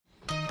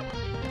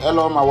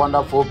Hello, my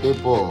wonderful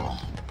people.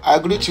 I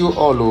greet you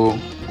all.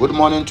 Good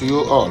morning to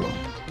you all.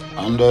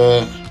 And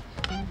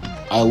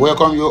I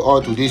welcome you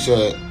all to this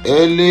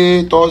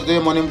early Thursday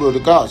morning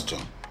broadcast.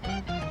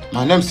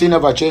 My name still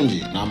never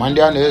changes. Now,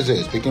 Mandian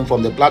Eze, speaking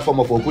from the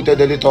platform of Okute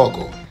Daily Talk.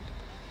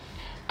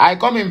 I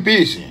come in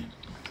peace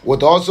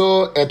with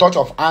also a touch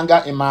of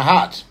anger in my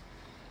heart.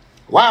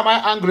 Why am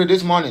I angry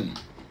this morning?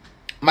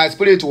 My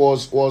spirit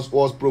was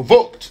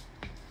provoked.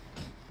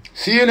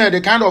 Seeing the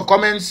kind of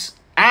comments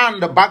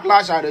and the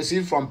backlash I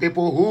received from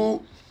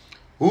people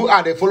who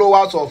are the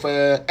followers of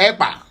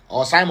EKPA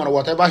or Simon or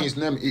whatever his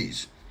name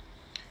is.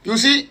 You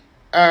see,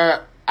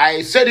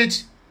 I said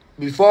it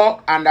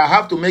before and I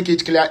have to make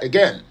it clear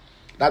again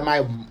that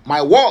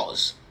my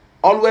words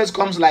always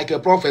comes like a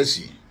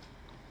prophecy,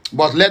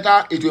 but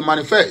later it will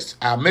manifest.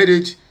 I have made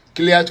it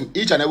clear to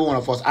each and every one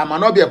of us. I might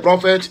not be a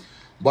prophet,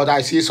 but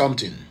I see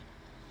something.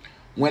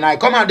 When I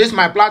come on this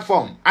my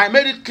platform, I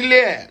made it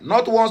clear,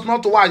 not once,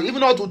 not twice,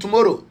 even not to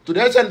tomorrow, to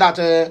the extent that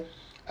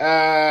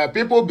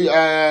people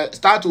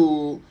start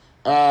to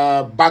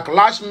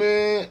backlash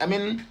me. I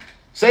mean,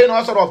 saying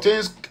all sort of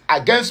things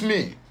against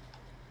me,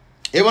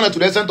 even to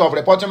the extent of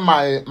reporting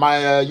my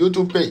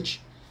YouTube page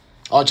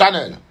or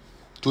channel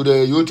to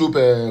the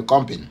YouTube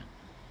company.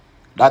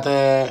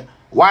 That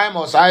why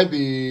must I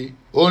be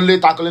only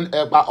tackling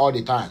EKPA all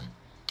the time?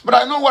 But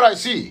I know what I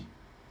see.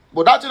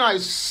 But that thing I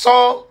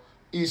saw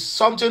is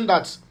something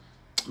that,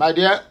 my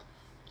dear,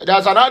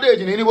 there's another age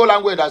in Igbo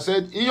language that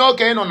said,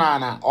 "Inyoke no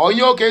nana," or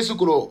 "Inyoke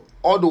sukuro,"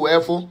 all the way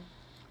for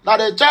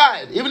that a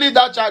child, even if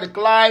that child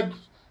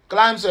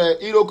climbs a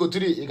iroko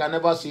tree, he can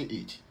never see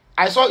it.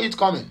 I saw it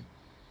coming.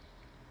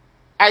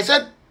 I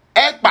said,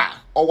 EKPA,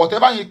 or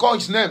whatever he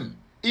calls his name,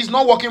 is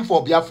not working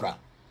for Biafra.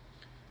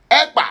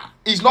 EKPA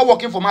is not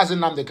working for Mazi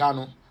Nnamdi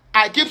Kanu.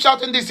 I keep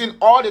shouting this in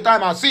all the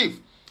time as if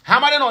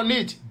hammering on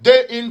it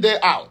day in, day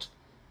out.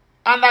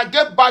 And I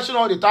get bashing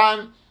all the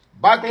time,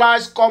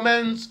 backlash,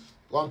 comments,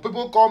 when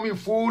people call me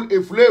fool,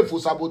 Iflefu,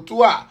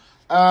 Sabotua,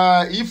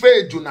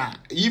 Ife Juna,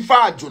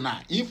 Ifa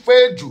Juna,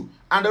 Ife Ju,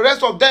 and the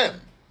rest of them.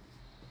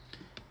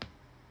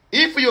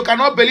 If you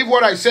cannot believe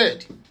what I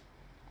said,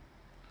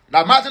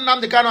 that Mazi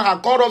Nnamdi Kanu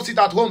had called off sit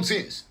at home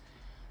since,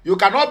 you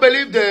cannot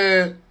believe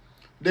the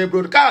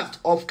broadcast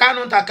of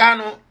Kanu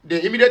Takano,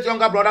 the immediate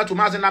younger brother to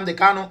Mazi Nnamdi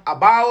Kanu,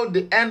 about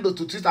the end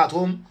to sit at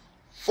home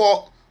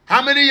for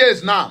how many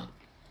years now?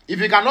 If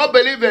you cannot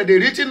believe the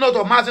written note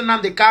of Mazi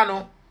Nnamdi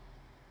Kanu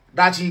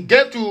that he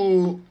gave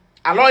to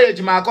Aloye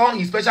Jimakon,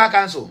 his special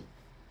counsel,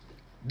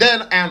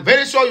 then I am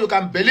very sure you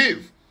can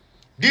believe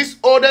this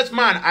oldest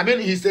man. I mean,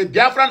 he's a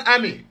Biafran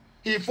army.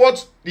 He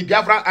fought the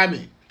Biafran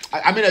army.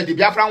 The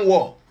Biafran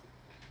war.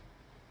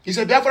 He's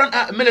a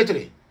Biafran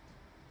military.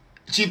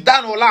 Chief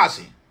Dan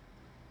Olasi.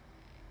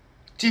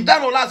 Chief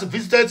Dan Olasi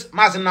visited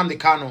Mazi Nnamdi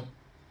Kanu.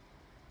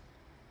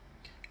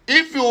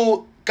 If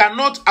you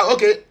cannot,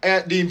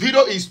 the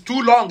video is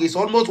too long. It's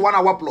almost 1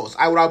 hour plus.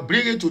 I will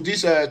bring it to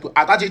this, to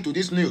attach it to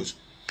this news.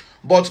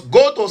 But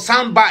go to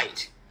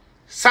Soundbite,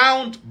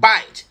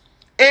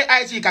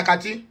 AIC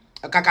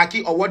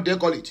Kakaki, or what they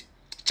call it,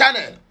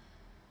 channel.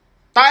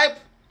 Type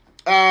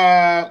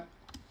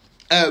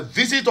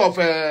visit of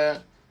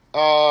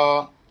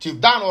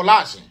Chief Dan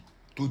Olasi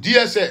to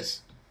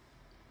DSS.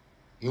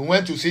 He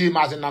went to see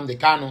Mazi Nnamdi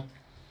Kanu,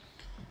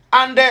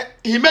 and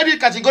he made it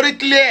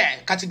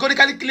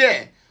categorically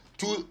clear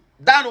to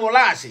Dan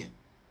Olasi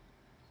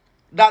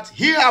that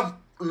he have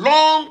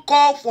long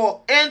called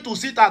for him to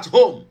sit at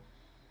home,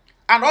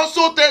 and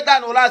also tell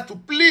Dan Olasi to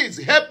please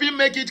help him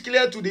make it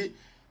clear to the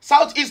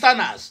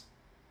Southeasterners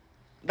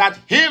that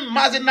him,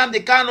 Mazi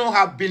Nnamdi Kanu,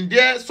 have been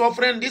there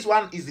suffering. This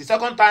one is the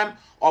second time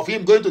of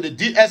him going to the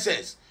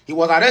DSS. He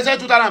was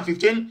arrested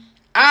 2015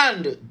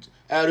 and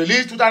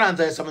released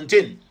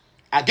 2017.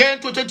 Again,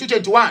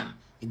 2021,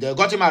 they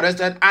got him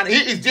arrested, and he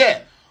is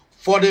there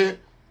for the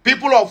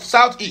people of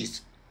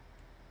Southeast,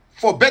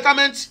 for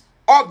betterment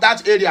of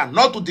that area,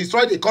 not to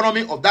destroy the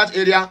economy of that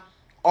area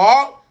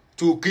or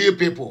to kill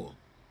people.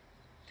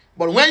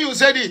 But when you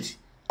said it,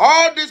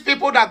 all these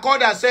people that call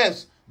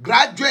themselves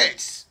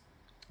graduates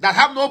that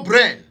have no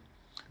brain,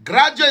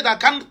 graduates that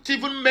can't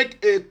even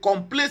make a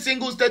complete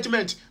single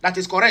statement that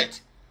is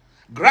correct,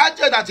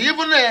 graduates that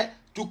even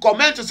to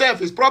comment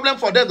yourself is problem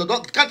for them. They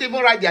can't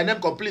even write their name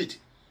complete.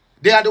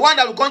 They are the one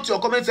that will come to your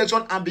comment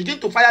section and begin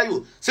to fire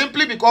you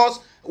simply because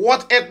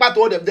what EKPA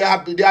told them, they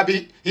have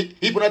been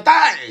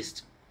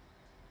hypnotized.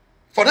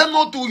 For them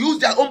not to use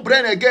their own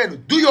brain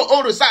again, do your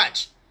own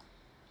research.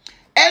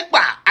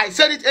 EKPA, I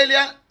said it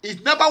earlier,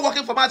 is never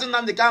working for Mazi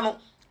Nnamdi Kanu.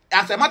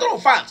 As a matter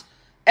of fact,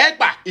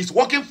 EKPA is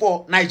working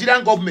for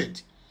Nigerian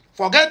government.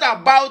 Forget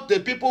about the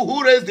people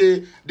who raised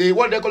the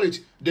what they call it,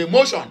 the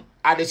motion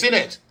at the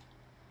Senate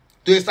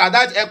to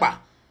extradite EKPA.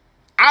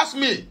 Ask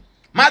me,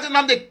 Mazi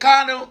Nnamdi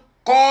Kanu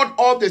called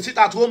off the sit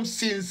at home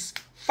since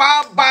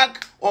far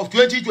back of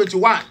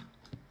 2021.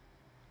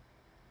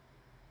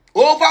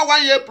 Over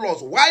 1 year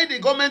plus. Why the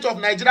government of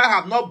Nigeria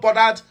have not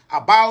bothered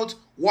about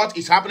what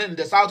is happening in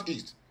the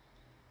Southeast?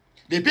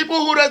 The people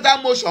who raised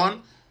that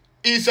motion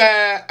is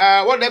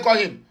what they call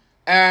him,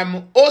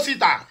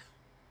 Osita.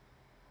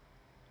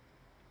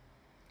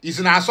 He's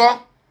in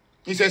Aso.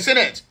 He's a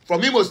Senate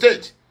from Imo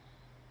State.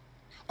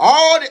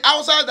 All the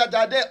outsiders that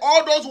are there,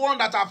 all those ones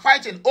that are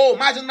fighting, oh,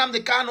 Mazi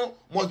Nnamdi Kanu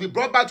must be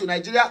brought back to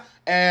Nigeria.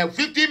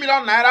 50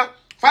 million naira,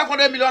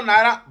 500 million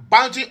naira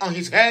bounty on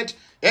his head.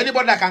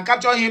 Anybody that can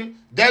capture him,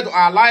 dead or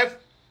alive.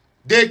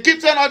 They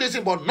keep saying all this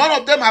thing, but none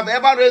of them have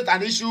ever raised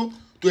an issue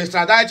to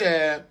extradite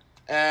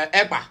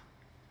EKPA.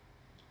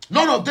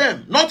 None of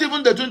them, not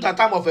even the 20th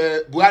time of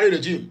Buhari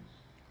regime.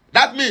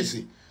 That means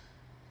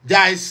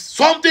there is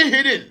something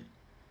hidden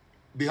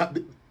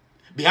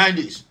behind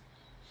this.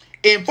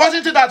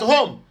 Enforcing it at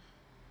home,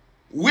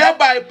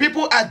 whereby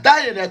people are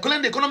dying,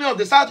 killing the economy of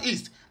the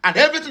Southeast, and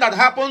everything that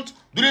happened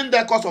during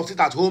the course of it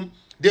at home,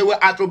 they were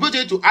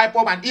attributed to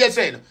IPOB and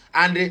ESN,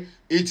 and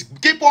it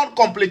keep on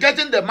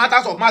complicating the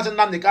matters of Mazi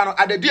Nnamdi Kanu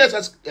at the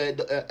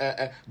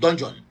DSS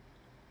dungeon.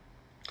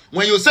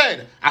 When you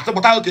said,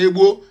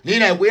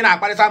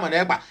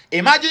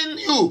 imagine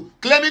you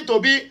claiming to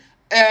be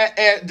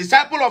a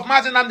disciple of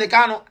Mazi Nnamdi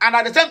Kanu and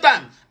at the same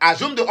time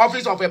assume the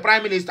office of a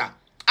prime minister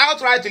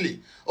outrightly.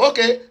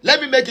 Okay, let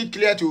me make it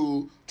clear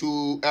to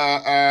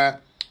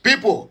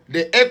people,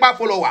 the EKPA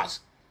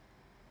followers.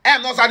 I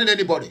am not citing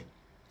anybody.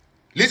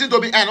 Listen to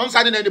me, I am not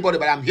citing anybody,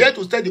 but I am here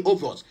to state the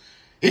obvious.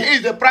 He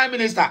is the prime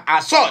minister.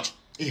 As such,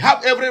 he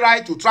has every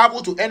right to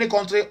travel to any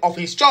country of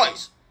his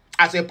choice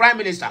as a prime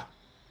minister.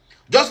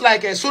 Just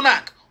like a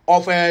Sunak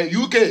of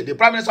UK, the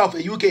prime minister of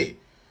UK.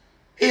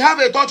 He have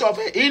a touch of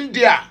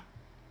India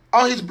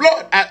on his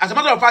blood. As a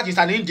matter of fact, he's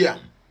an Indian.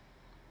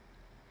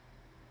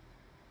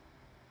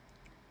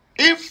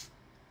 If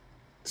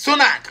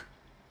Sunak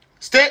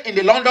stay in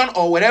the London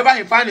or wherever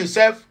he find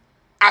himself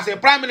as a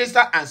prime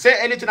minister and say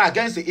anything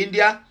against the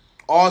India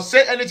or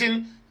say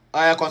anything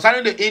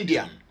concerning the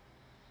Indian,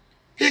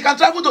 he can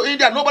travel to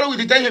India. Nobody will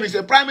detain him. He's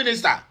a prime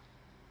minister.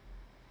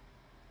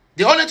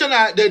 The only thing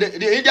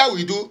the India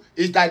will do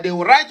is that they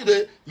will write to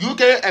the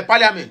UK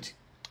parliament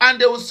and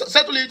they will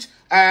settle it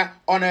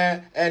on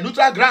a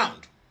neutral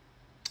ground,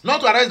 not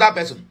to arrest that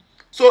person.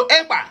 So,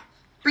 EKPA,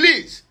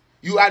 please,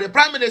 you are the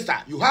prime minister.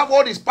 You have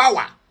all this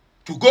power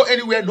to go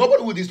anywhere.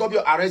 Nobody will disturb you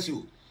or arrest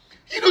you.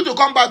 You need to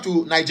come back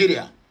to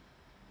Nigeria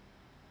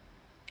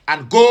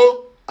and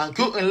go and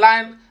queue in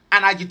line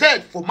and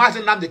agitate for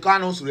Mazi Nnamdi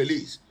Kanu's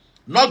release.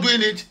 Not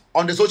doing it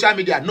on the social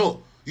media.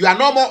 No. You are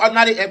no more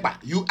ordinary EKPA.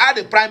 You are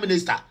the prime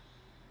minister.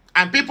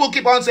 And people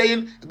keep on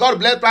saying, God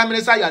bless prime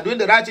minister, you are doing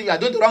the right thing, you are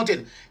doing the wrong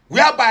thing.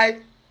 Whereby,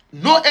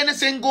 no any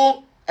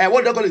single,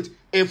 what do you call it,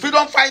 a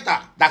freedom fighter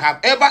that have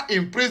ever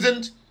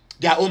imprisoned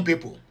their own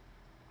people.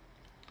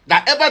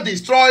 That ever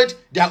destroyed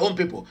their own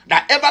people.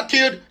 That ever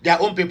killed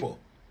their own people.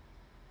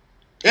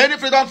 Any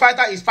freedom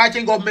fighter is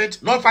fighting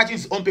government, not fighting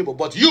his own people.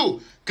 But you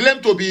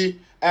claim to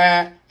be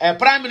a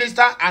prime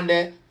minister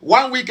and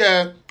 1 week,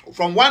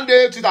 from 1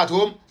 day sit at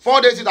home,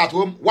 4 days sit at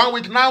home, 1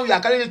 week now you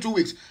are carrying it 2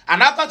 weeks.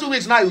 And after 2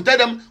 weeks now you tell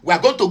them we are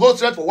going to go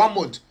straight for 1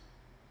 month.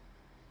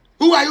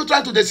 Who are you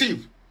trying to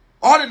deceive?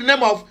 All in the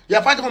name of you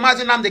are fighting for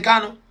Mazi Nnamdi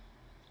Kanu.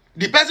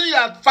 The person you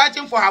are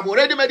fighting for have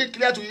already made it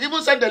clear to you,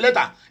 even send a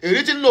letter, a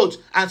written note,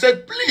 and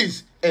said,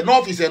 please,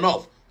 enough is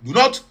enough. Do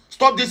not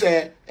stop this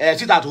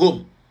sit at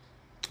home.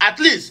 At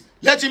least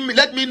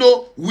let me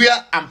know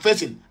where I'm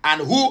facing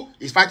and who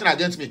is fighting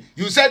against me.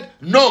 You said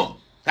no.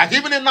 That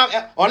even now,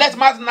 unless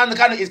Mazi Nnamdi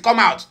Kanu is come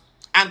out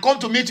and come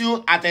to meet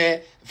you at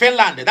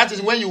Finland, that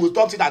is when you will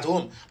stop sit at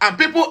home. And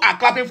people are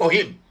clapping for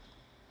him.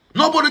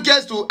 Nobody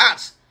cares to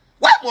ask,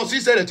 why must he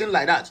say a thing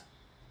like that?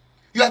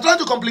 You are trying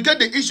to complicate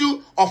the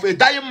issue of a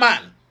dying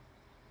man.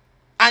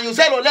 And you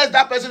said, oh, let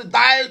that person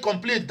die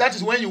complete. That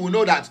is when you will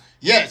know that,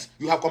 yes,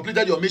 you have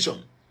completed your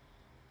mission.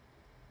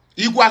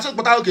 People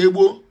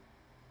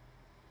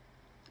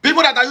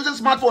that are using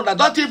smartphones that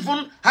don't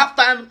even have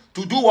time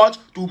to do what?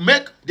 To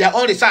make their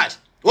own research.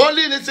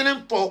 Only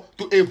listening to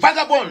a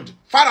vagabond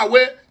far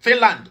away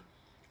Finland,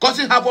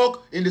 causing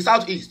havoc in the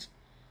southeast.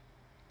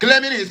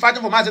 Claiming he's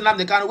fighting for Mazi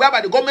Nnamdi Kanu,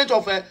 whereby the government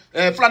of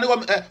Fulani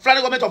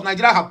government of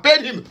Nigeria have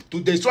paid him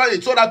to destroy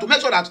it, so that to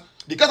make sure that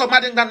the case of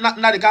Mazi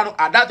Nnamdi Kanu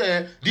at that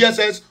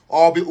DSS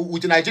or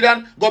with the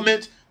Nigerian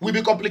government will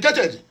be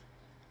complicated.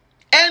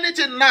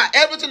 Anything now,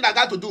 everything that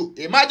got to do.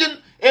 Imagine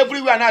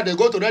everywhere now they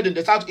go to red in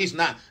the southeast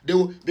now. They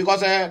will,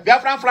 because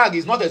Biafran flag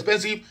is not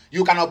expensive.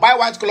 You cannot buy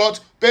white cloth,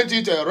 paint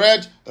it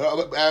red,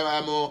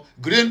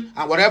 green,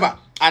 and whatever,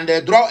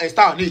 and draw a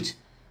star on it.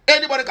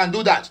 Anybody can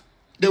do that.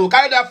 They will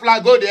carry that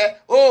flag, go there.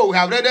 Oh, we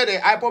have raided the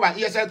IPOB and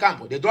ESL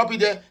camp. They drop it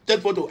there,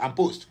 take photo, and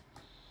post.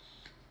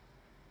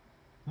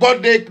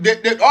 But they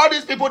all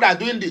these people that are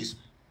doing this,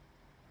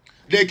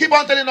 they keep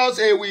on telling us,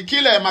 we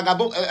kill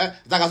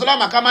Zagazola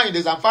Makama in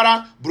the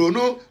Zamfara,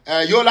 Brunu,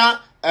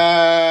 Yola,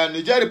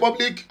 Niger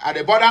Republic at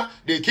the border.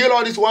 They kill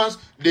all these ones.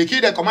 They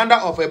kill the commander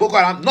of Boko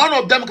Haram. None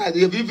of them can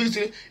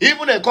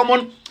even a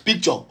common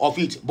picture of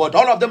it. But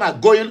all of them are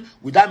going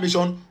with that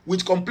mission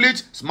with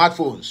complete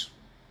smartphones.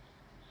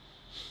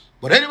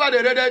 But anybody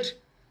raided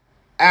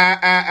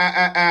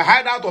a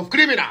hideout of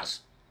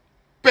criminals,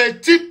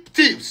 petty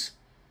thieves.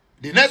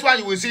 The next one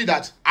you will see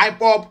that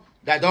IPOB,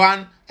 that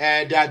one,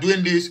 they are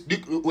doing this.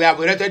 We have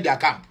raided their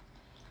camp.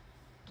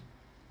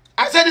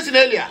 I said this in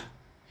earlier.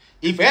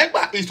 If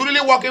EKPA is truly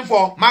working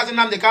for Mazi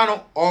Nnamdi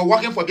Kanu or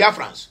working for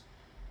Biafrans,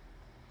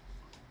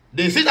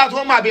 the sit at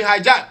home have been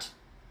hijacked.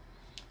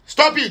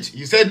 Stop it.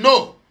 He said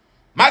no.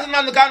 Mazi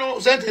Nnamdi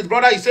Kanu sent his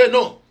brother, he said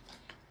no.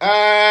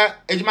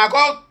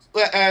 Ejimako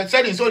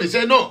said his own, he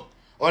said no.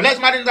 Unless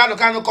Mazi Nnamdi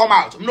Kanu come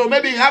out. No,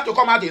 maybe you have to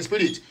come out in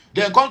spirit.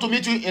 Then come to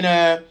meet you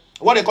in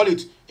what they call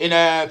it, in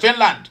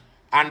Finland.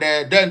 And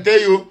then tell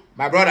you,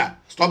 my brother,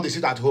 stop the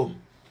sit at home.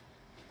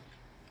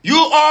 You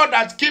all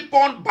that keep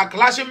on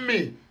backlashing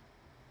me,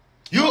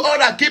 you all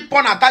that keep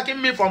on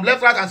attacking me from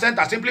left, right, and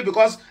center simply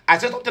because I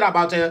said something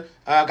about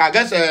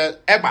against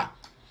EKPA.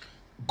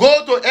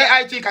 Go to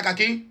AIT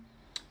Kakaki,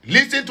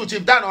 listen to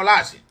Chief Dan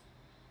Olasi.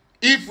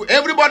 If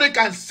everybody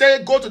can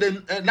say go to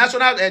the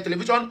national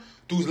television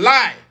to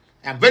lie,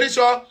 I'm very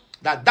sure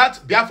that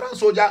Biafran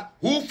soldier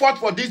who fought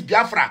for this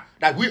Biafra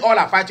that we all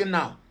are fighting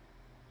now,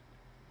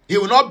 he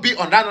will not be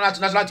on that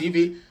national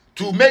TV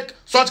to make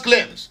such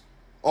claims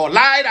or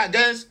lie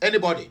against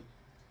anybody.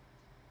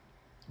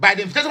 By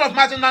the invitation of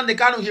Mazi Nnamdi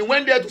Kanu, he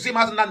went there to see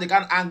Mazi Nnamdi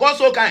Kanu, and God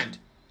so kind,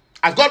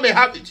 as God may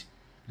have it,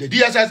 the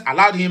DSS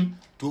allowed him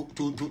to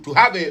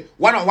have a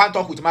one-on-one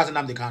talk with Mazi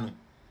Nnamdi Kanu.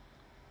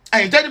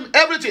 And he told him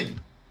everything.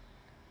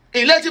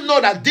 He let him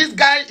know that this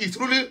guy is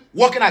really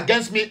working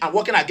against me and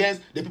working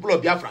against the people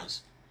of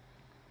Biafrans.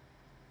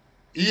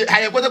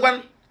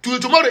 To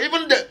tomorrow,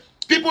 even the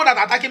people that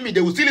are attacking me,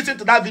 they will still listen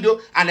to that video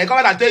and they come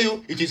out and tell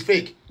you it is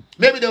fake.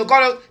 Maybe they will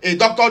call it a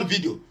doctored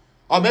video.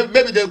 Or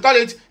maybe they will call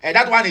it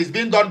that one is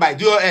being done by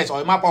DSS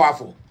or more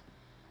powerful.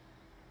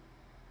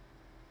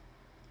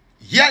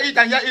 Hear it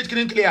and hear it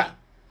clear.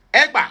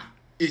 EKPA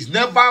is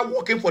never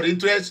working for the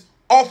interests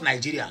of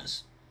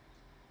Nigerians.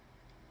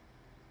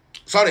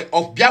 Sorry,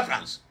 of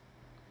Biafrans.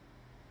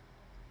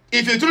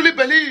 If you truly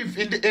believe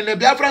in the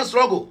Biafran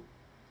struggle,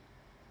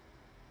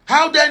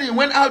 how then he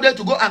went out there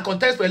to go and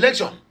contest for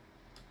election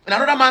in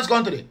another man's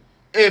country,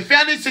 a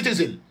fairness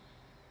citizen,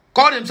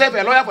 called himself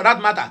a lawyer for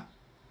that matter,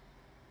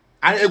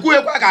 and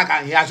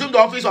he assumed the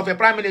office of a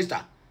prime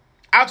minister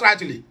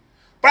outrightly.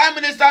 Prime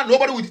minister,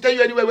 nobody will tell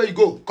you anywhere where you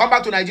go. Come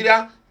back to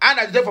Nigeria and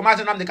agitate for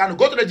Mazi Nnamdi Kanu.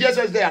 Go to the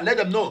DSS there and let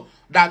them know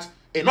that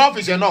enough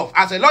is enough.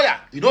 As a lawyer,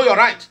 you know your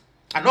right,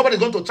 and nobody is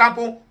going to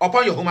trample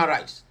upon your human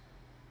rights.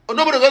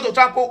 Nobody is going to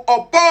trample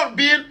upon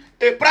being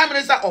a prime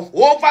minister of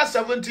over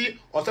 70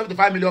 or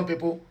 75 million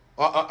people,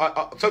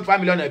 or 75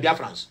 million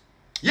Biafrans.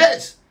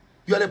 Yes,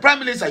 you are the prime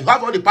minister. You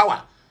have all the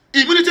power.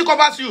 Immunity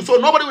covers you, so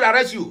nobody will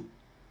arrest you.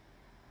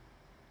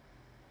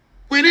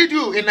 We need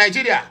you in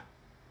Nigeria.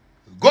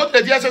 Go to the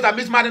DSS and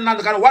meet Mazi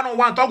Nnamdi Kanu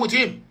one-on-one, talk with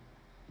him.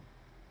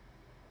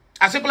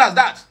 As simple as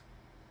that.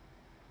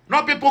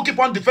 Not people keep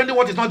on defending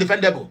what is not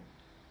defendable.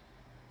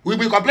 We'll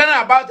be complaining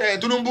about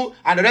Tunumbu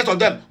and the rest of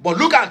them. But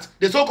look at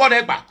the so-called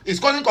EKPA. It's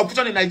causing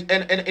confusion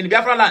in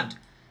Biafra land.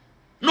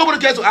 Nobody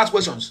cares to ask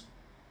questions.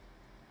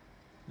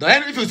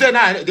 Then if you say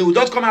now, they will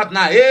just come out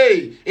now.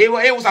 Hey,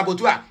 won't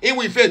sabotua. Hey,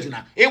 we failed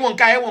now. Hey, won't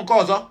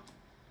cause.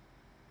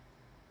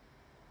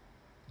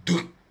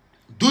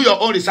 Do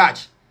your own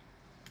research.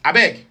 I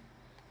beg.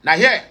 Now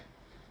here,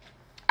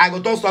 I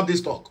go to stop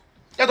this talk.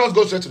 Let us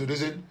go straight to the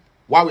reason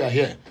why we are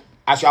here.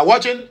 As you are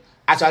watching,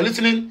 as you are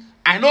listening,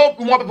 I know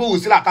more people will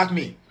still attack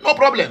me. No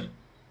problem.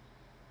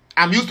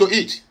 I'm used to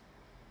it.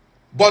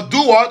 But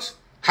do what?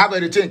 Have a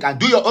rethink and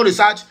do your own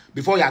research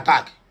before you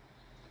attack.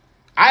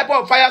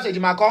 IPOB fires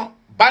Ejimako,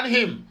 ban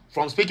him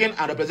from speaking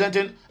and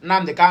representing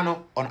Nnamdi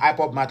Kanu on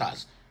IPOB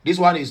matters. This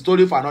one is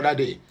story for another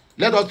day.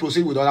 Let us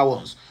proceed with other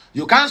ones.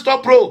 You can't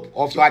stop probe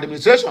of your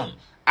administration.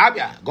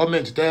 Abia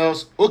government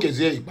tells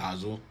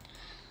EKPA'S.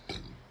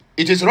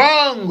 It is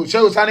wrong,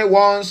 Shehu Sani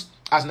warns,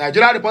 as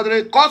Nigeria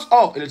reportedly cuts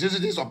off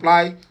electricity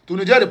supply to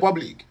Niger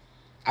Republic.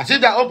 As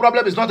if their own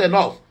problem is not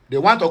enough, they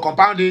want to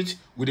compound it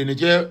with the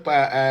Niger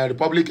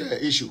Republic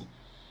issue.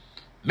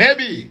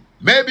 Maybe,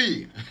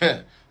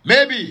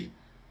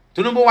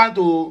 Tinubu want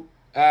to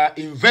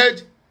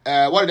invade,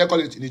 what do they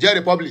call it, Niger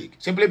Republic,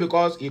 simply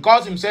because he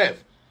calls himself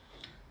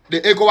the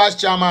EKPA'S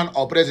chairman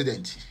or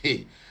president.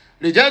 The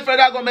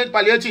federal government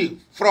palliative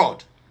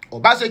fraud,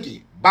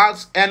 Obaseki,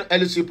 backs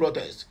NLC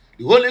protest.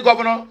 The only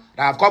governor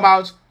that have come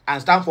out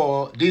and stand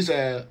for this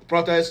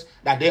protest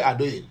that they are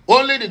doing.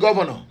 Only the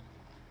governor.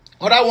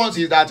 Other ones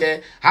is that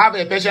have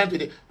a patience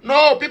with it.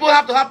 No, people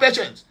have to have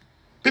patience.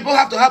 People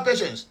have to have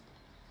patience.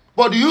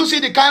 But do you see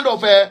the kind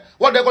of,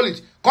 what they call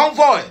it,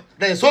 convoy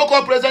the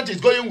so-called president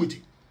is going with?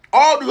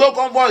 All the whole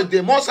convoy,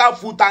 they must have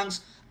full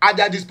tanks at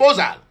their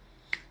disposal.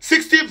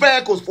 60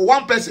 vehicles for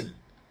one person.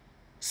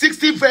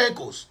 60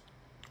 vehicles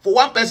for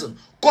one person.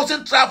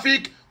 Causing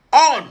traffic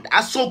on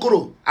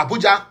Asokoro,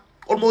 Abuja,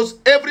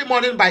 almost every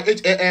morning by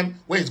 8 a.m.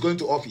 when he's going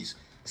to office.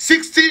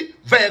 60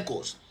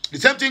 vehicles. The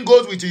same thing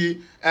goes with the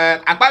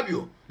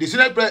Akpabio, the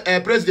Senate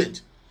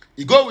president.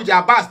 He goes with the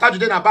Abbas,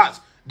 Tajuddin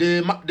Abbas,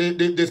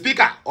 the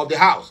Speaker of the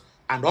House,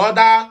 and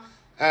other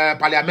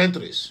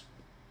parliamentaries.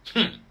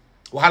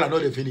 Wahala no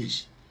they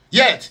finish.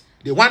 Yet,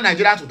 they want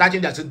Nigerians to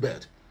tighten their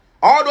seatbelt.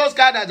 All those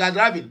cars that they are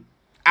driving,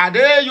 are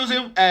they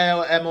using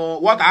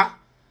water?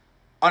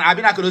 Or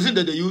Abina kerosene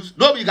that they use?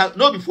 No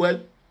be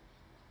fuel.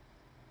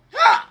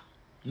 Yeah.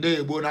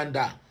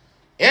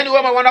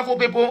 Anyway, my wonderful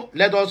people,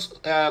 let us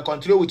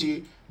continue with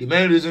the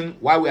main reason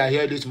why we are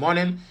here this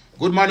morning.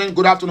 Good morning,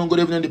 good afternoon, good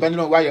evening, depending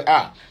on where you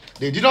are.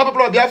 The indigenous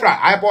people of Biafra,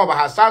 IPOB,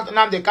 has sacked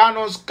Nnamdi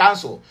Kanu's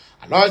council.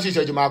 Aloysius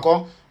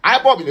Ejimako,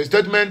 IPOB, in a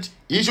statement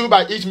issued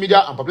by each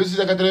media and publicity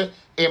secretary,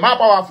 Emma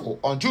Powerful,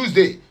 on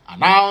Tuesday,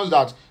 announced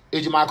that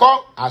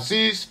Ejimako has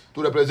ceased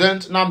to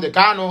represent Nnamdi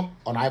Kanu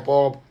on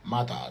IPOB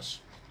matters.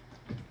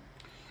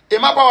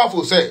 Emma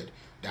Powerful said,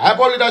 the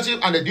IPOB leadership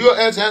and the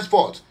DSS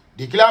henceforth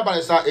declared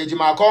Barrister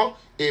Ejimako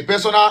a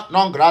persona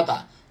non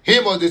grata. He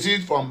must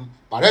desist from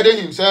parading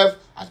himself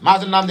as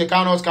Martin Nnamdi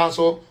Kanu's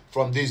counsel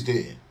from this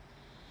day.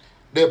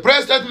 The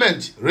press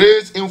statement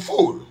reads in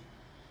full.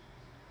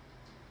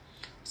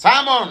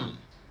 Simon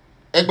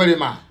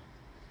Ekperima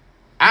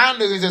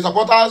and his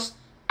supporters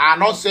are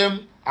not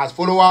same as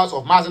followers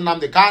of Martin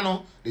Nnamdi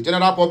Kanu. The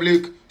general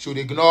public should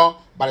ignore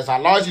Barrister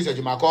Aloysius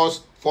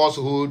Ejimako's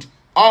falsehood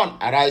on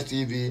Arise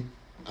TV.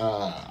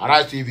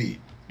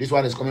 This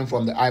one is coming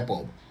from the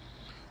IPOB.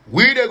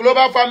 We, the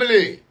global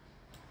family,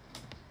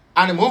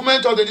 and the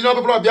movement of the indigenous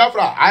people of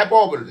Biafra,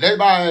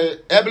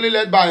 IPOB, heavily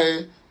led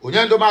by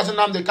Onyendo Martin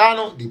Nnamdi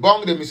Kanu,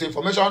 debunked the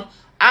misinformation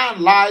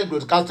and lies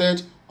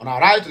broadcasted on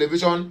Arise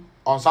television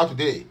on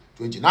Saturday,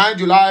 29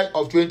 July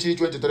of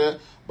 2023,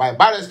 by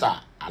Barrister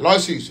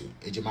Aloysius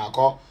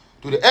Ejimako,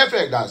 to the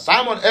effect that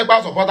Simon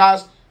Ekpa's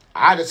supporters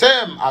are the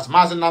same as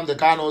Martin Nnamdi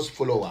Kanu's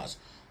followers.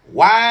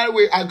 While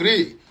we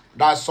agree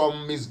that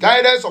some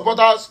misguided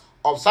supporters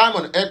of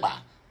Simon Ekpa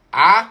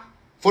are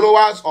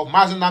followers of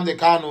Martin Nnamdi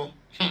Kanu,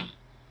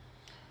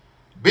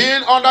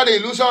 being under the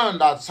illusion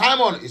that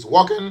Simon is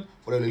working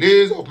for the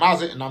release of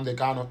Martin Nnamdi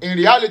Kanu. In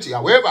reality,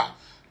 however,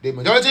 the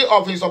majority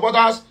of his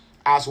supporters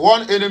are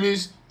sworn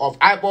enemies of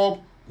IPOB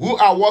who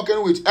are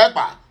working with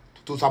Ekpa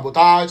to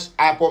sabotage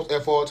IPOB's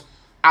effort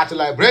at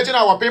liberating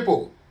our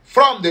people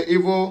from the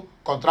evil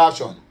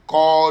contraption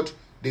called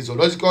the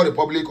Zoological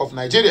Republic of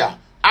Nigeria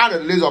and the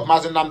release of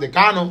Martin Nnamdi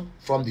Kanu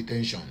from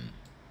detention.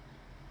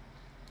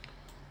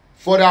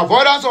 For the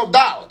avoidance of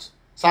doubt,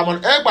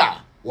 Simon Ekpa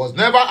was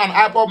never an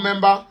IPOB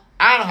member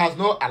and has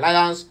no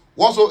alliance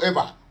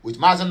whatsoever with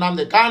Martin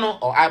Nnamdi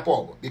Kanu or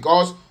IPOB,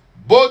 because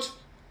both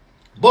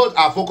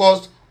are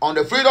focused on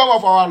the freedom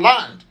of our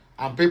land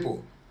and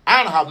people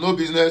and have no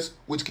business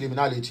with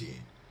criminality.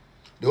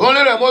 The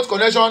only remote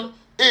connection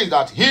is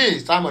that he,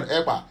 Simon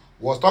Ekpa,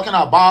 was talking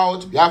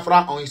about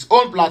Biafra on his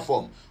own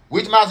platform,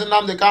 which Martin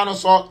Nnamdi Kanu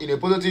saw in a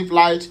positive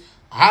light,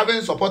 having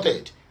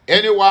supported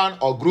anyone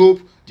or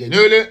group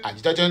genuinely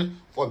agitating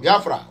for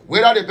Biafra,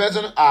 whether the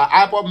person are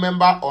IPOB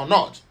member or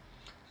not.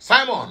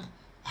 Simon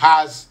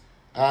has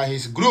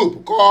his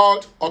group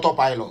called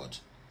Autopilot.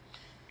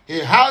 He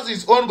has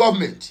his own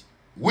government,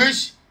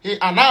 which he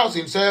announced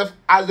himself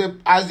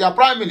as their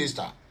prime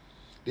minister.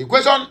 The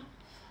question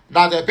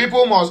that the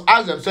people must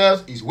ask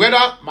themselves is whether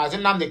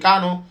Martin Nnamdi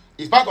Kanu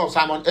is part of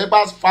Simon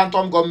Ekpa's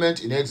phantom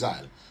government in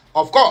exile.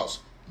 Of course,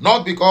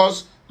 not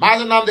because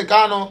Martin Nnamdi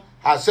Kanu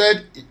has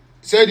said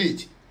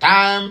it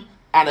time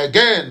and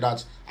again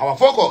that our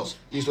focus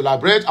is to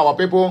liberate our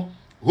people,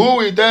 who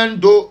we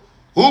then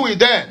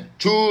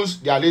choose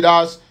their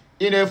leaders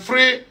in a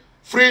freed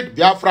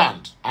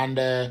Biafran,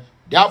 and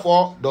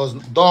therefore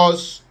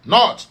does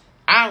not,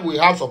 and we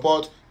have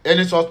support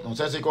any such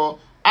nonsensical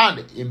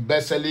and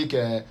imbecilic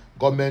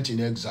government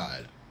in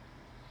exile.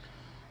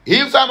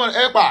 If Simon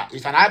Ekpa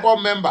is an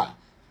IPOB member,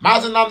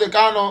 Martin Nnamdi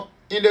Kanu,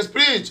 in the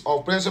spirit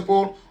of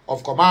principle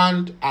of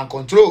command and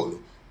control,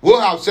 will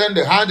have sent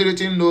the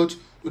handwritten note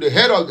to the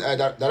head of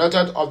the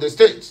directorate of the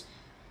states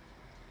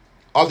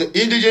of the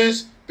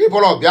indigenous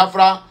people of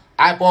Biafra,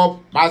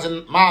 IPOB,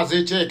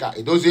 Mazi Cheka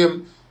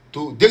Edoziem,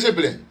 to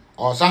discipline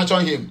or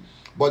sanction him.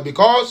 But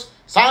because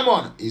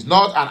Simon is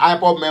not an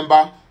IPOB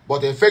member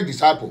but a fake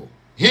disciple,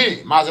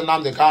 he, Martin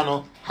Nnamdi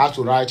Kanu, has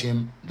to write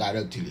him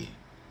directly.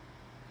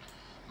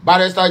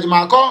 Barrister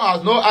Ejimako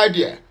has no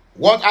idea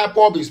what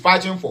IPOB is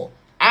fighting for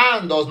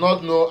and does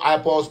not know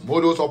IPOB's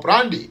modus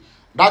operandi.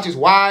 That is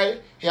why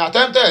he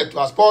attempted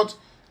to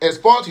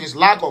export his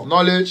lack of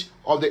knowledge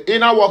of the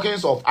inner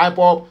workings of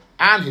IPOB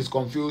and his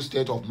confused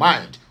state of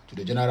mind to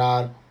the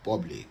general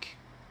public.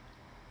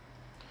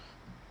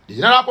 The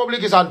general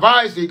public is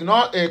advised to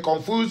ignore a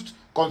confused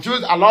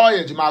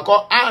Aloy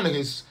Ejimako and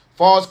his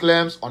false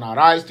claims on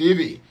Arise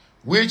TV,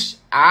 which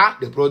are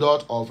the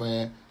product of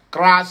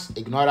crass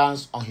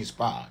ignorance on his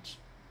part.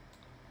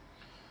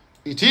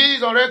 It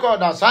is on record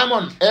that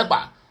Simon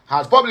Ekpa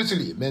has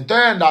publicly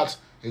maintained that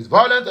his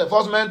violent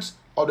enforcement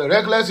of the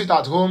reckless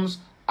sit-at-homes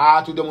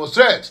are to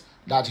demonstrate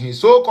that his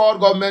so-called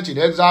government in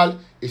exile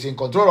is in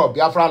control of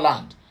Biafra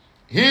land.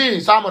 He,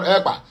 Simon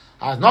Ekpa,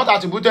 has not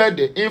attributed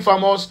the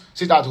infamous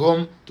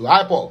sit-at-home to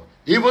IPOB,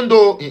 even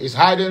though he is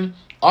hiding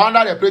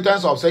under the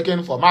pretense of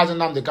seeking for Martin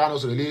Nnamdi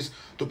Kanu's release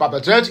to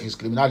perpetrate his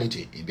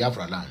criminality in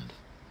Biafra land.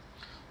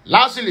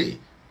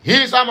 Lastly,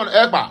 he, Simon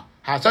Ekpa,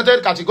 has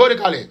stated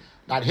categorically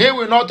that he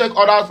will not take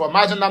orders from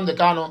Martin Nnamdi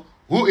Kanu,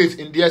 who is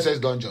in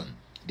DSS dungeon.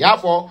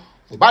 Therefore,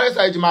 for Barrister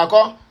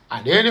Ejimako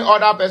and any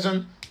other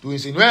person to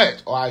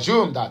insinuate or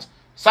assume that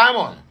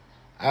Simon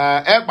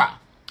Ekpa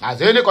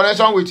as any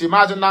connection with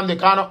Mazi Nnamdi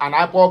Kanu and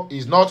IPOB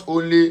is not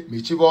only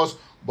mischievous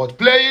but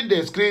playing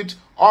the script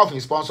of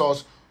his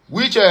sponsors,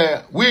 which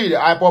we, the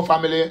IPOB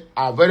family,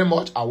 are very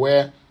much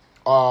aware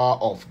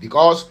of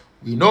because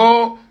we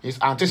know his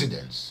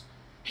antecedents.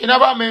 He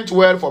never meant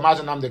well for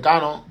Mazi Nnamdi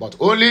Kanu, but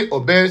only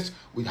obeys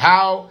with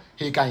how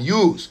he can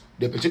use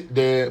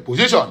the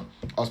position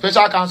of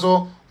special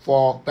counsel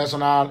for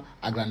personal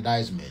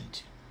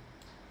aggrandizement.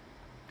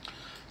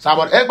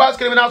 Simon Ekpa's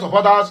criminal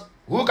supporters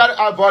who carry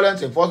out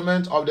violent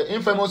enforcement of the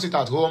infamous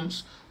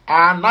sit-at-homes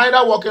are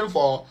neither working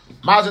for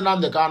Mazi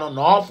Nnamdi Kanu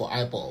nor for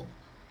IPOB.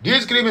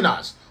 These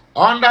criminals,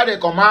 under the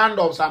command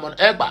of Simon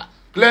Ekpa,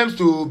 claims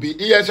to be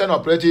ESN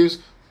operatives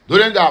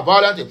during their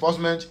violent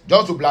enforcement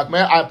just to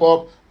blackmail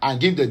IPOB and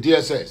give the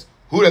DSS,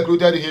 who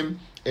recruited him,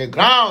 a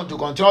ground to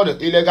control the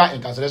illegal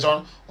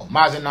incarceration of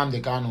Mazi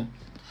Nnamdi Kanu.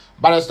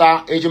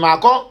 Barrister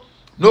Ejimako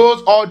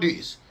knows all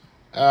these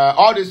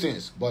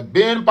things, but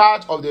being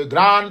part of the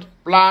grand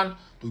plan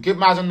to keep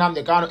Mazi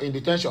Nnamdi Kanu in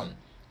detention,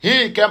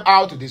 he came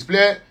out to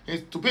display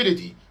his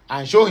stupidity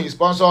and show his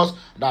sponsors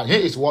that he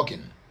is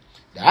working.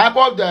 The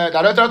IPOB, the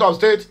Directorate of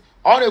State,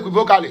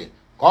 unequivocally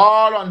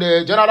called on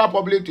the general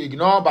public to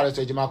ignore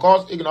Barrister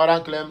Ejimako's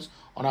ignorant claims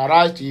on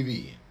Arise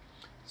TV.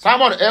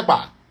 Simon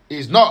Ekpa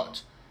is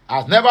not,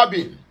 has never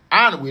been,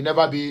 and will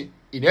never be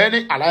in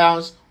any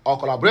alliance or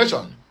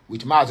collaboration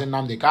with Mazi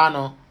Nnamdi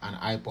Kanu and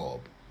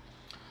IPOB.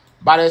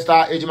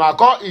 Barrister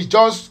Ejimako is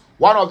just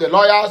one of the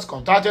lawyers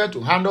contracted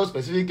to handle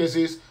specific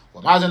cases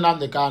for Mazi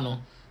Nnamdi Kanu.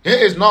 He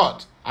is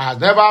not, and has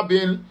never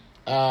been,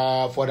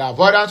 for the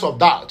avoidance of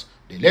doubt,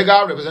 the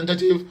legal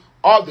representative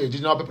of the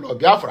indigenous people of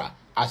Biafra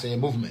as a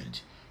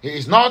movement. He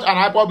is not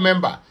an IPOB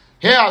member.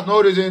 He has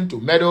no reason to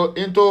meddle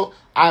into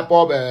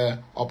IPOB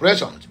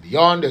operations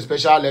beyond the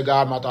special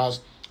legal matters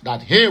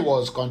that he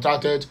was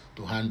contracted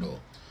to handle.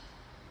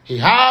 He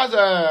has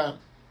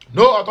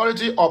no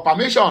authority or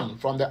permission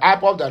from the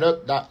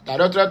IPOB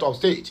Directorate of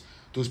State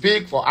to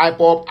speak for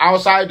IPOB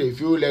outside the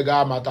few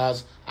legal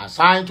matters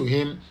assigned to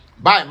him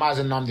by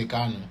Mazi Nnamdi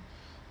Kanu.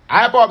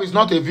 IPOB is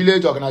not a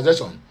village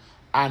organization,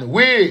 and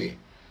we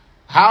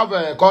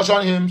have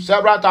cautioned him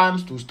several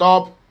times to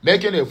stop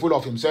making a fool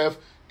of himself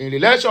in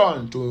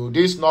relation to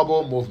this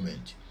noble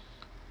movement,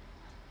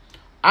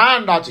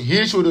 and that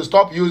he should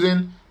stop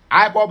using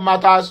IPOB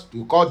matters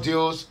to cut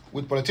deals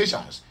with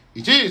politicians.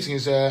 It is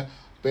his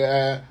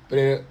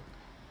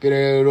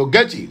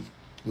prerogative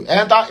to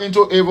enter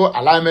into evil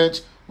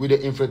alignment with the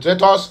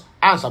infiltrators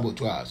and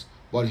saboteurs,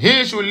 but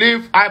he should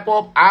leave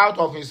IPOB out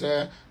of his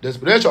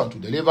desperation to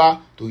deliver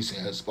to his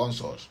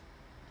sponsors.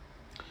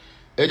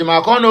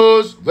 Ejimako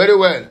knows very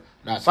well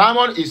that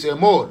Simon is a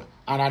mole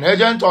and an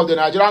agent of the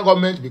Nigerian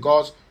government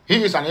because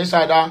he is an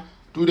insider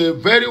to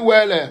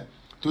the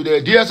to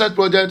the DSS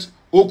project,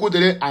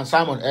 Okudele and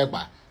Simon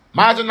Ekpa.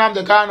 Mazi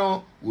Nnamdi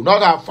Kanu would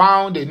not have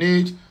found the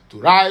need to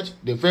write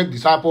the fake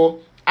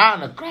disciple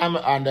and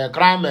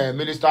crime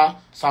minister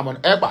Simon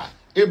Ekpa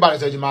if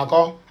Barrister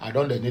Ejimako had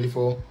done the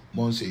needful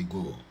months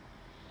ago.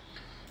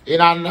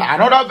 In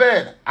another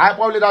vein,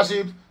 IPOB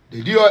leadership,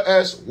 the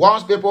DSS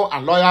warns people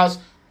and lawyers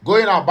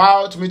going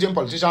about meeting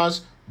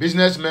politicians,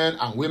 businessmen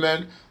and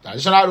women,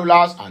 traditional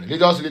rulers and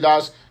religious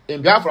leaders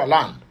in Biafra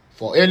land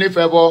for any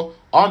favor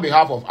on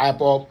behalf of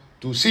IPOB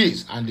to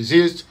cease and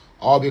desist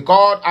or be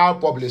called out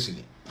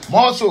publicly.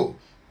 More so,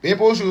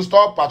 people should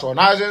stop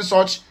patronizing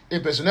such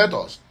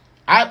impersonators.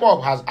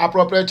 IPOB has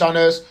appropriate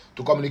channels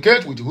to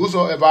communicate with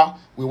whosoever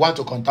we want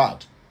to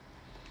contact.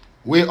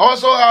 We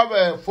also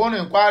have phone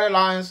inquiry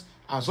lines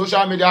and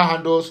social media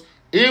handles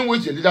in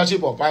which the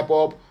leadership of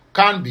IPOB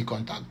can be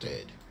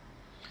contacted.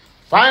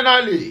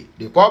 Finally,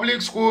 the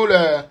public should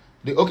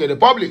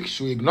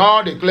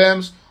ignore the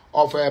claims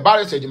of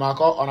Barrister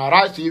Ejimako on a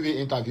Arise TV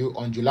interview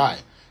on July.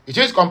 It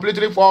is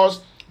completely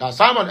false that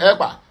Simon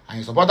Ekpa and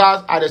his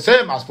supporters are the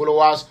same as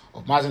followers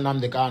of Mazi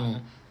Nnamdi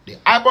Kanu. The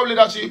IPOB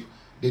leadership,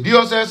 the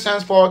DSS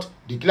henceforth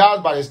declares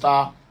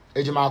Barrister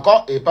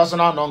Ejimako a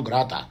persona non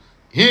grata.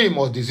 He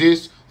must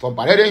desist from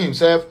parading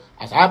himself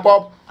as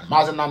IPOB and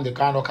Mazi Nnamdi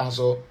Kanu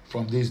counsel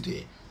from this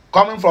day.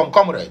 Coming from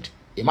Comrade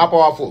Emma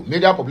Powerful,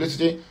 Media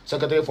Publicity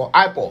Secretary for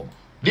IPOB.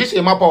 This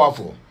Emma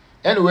Powerful.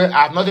 Anyway,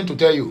 I have nothing to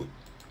tell you.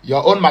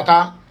 Your own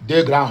matter,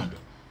 day ground.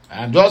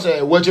 I am just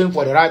waiting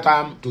for the right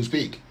time to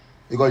speak.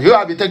 Because you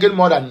have been taking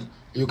more than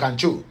you can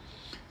chew.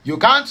 You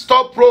can't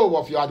stop probe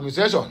of your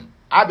administration.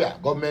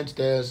 Abia government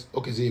tells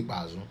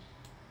EKPA'S.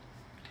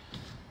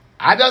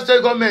 Abia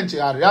state government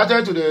had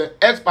reacted to the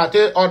ex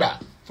parte order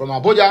from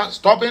Abuja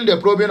stopping the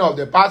probing of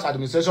the past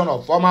administration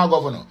of former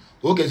governor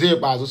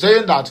EKPA'S,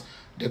 saying that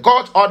the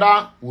court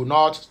order will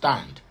not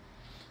stand.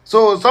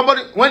 So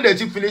somebody, when the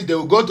chief finish, they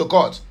will go to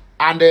court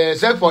and they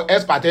seek for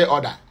ex parte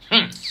order.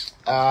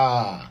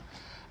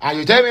 And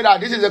you tell me that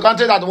this is a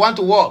country that want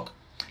to work.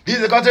 This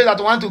is a country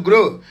that want to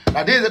grow.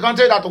 That this is a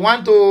country that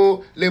want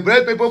to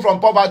liberate people from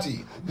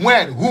poverty.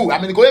 When? Who? I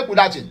mean, go put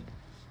that in.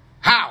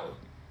 How?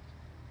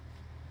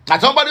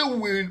 That somebody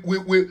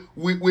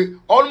will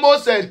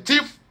almost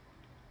thief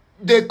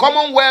the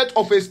commonwealth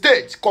of a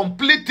state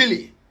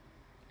completely,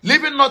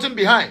 leaving nothing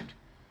behind.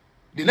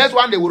 the next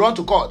one they will run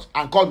to court,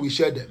 and court will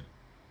share them.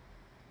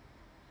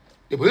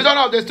 The position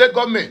of the state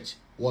government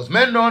was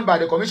made known by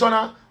the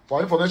Commissioner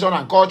for Information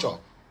and Culture,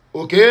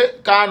 Okay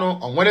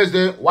Kanu, on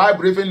Wednesday while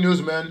briefing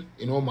newsmen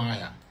in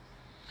Umuahia.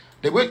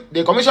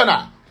 The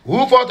commissioner,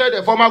 who faulted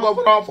the former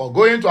governor for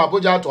going to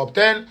Abuja to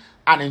obtain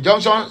an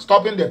injunction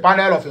stopping the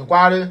panel of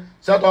inquiry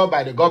set up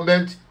by the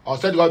government or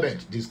state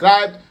government,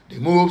 described the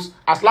moves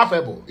as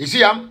laughable. You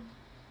see,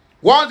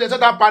 once they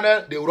set up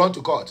panel, they will run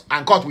to court,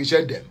 and court will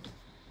shade them.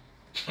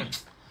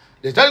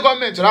 The state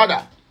government,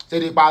 rather,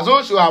 said the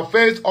person should have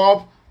faced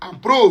up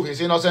and prove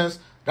his innocence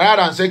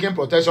rather than seeking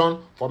protection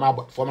from an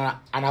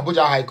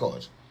Abuja High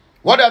Court.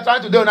 What they are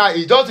trying to do now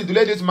is just to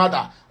delay this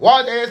matter.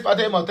 What is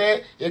Pate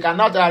Mote? You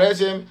cannot arrest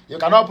him, you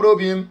cannot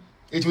probe him.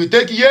 It will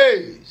take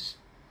years.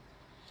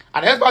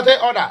 An ex parte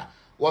order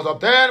was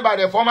obtained by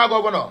the former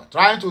governor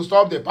trying to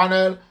stop the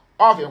panel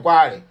of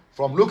inquiry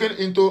from looking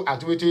into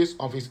activities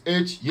of his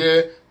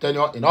 8-year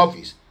tenure in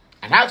office.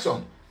 An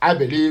action, I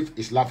believe,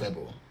 is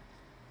laughable.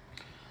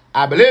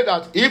 I believe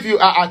that if you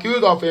are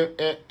accused of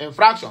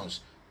infractions,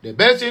 the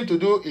best thing to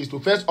do is to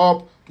face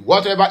up to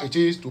whatever it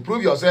is to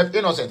prove yourself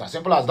innocent, as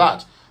simple as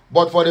that.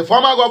 But for the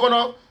former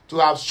governor to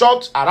have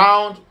shopped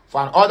around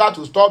for an order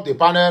to stop the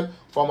panel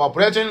from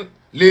operating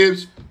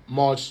leaves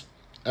much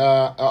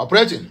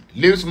to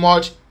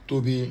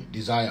be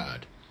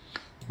desired.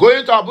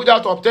 Going to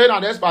Abuja to obtain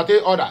an ex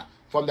parte order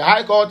from the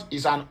High Court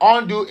is an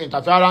undue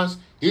interference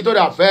into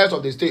the affairs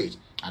of the state,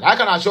 and I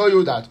can assure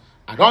you that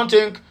I don't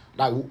think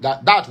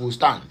that will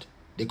stand,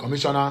 the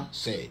commissioner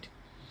said.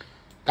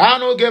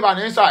 Kanu gave an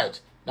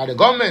insight that the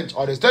government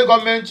or the state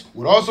government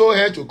would also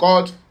head to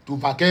court to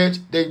vacate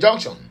the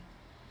injunction.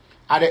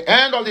 At the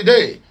end of the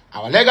day,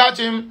 our legal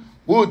team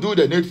will do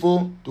the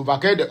needful to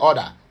vacate the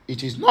order.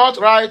 It is not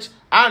right,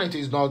 and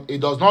it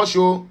does not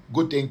show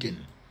good thinking.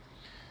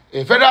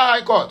 A federal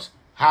high court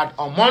had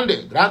on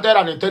Monday granted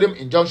an interim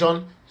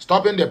injunction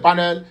stopping the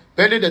panel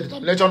pending the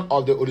determination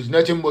of the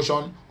originating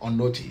motion on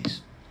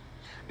notice.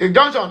 The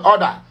injunction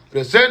order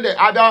presents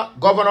the other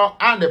governor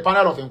and the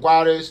panel of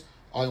inquiry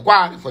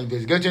for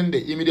investigating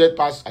the immediate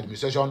past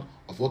administration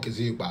of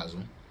EKPA'S.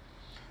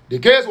 The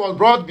case was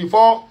brought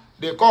before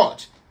the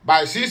court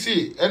by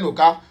CC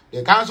Enuka,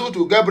 the counsel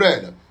to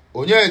Gabriel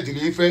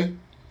Onyedilife,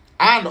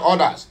 and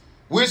others,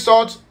 we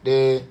sought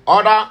the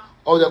order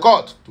of the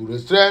court to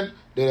restrain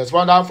the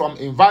respondent from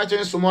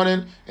inviting,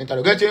 summoning,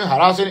 interrogating,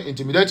 harassing,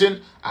 intimidating,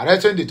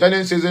 arresting,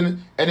 detaining,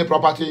 seizing any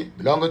property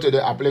belonging to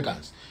the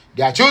applicants,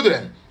 their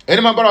children,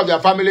 any member of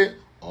their family,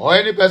 or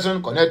any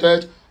person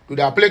connected to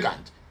the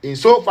applicant,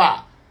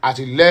 insofar as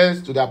it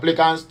relates to the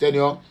applicant's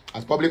tenure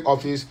as public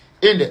office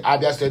in the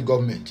Abia State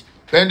government,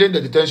 pending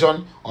the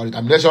detention or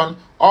determination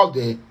of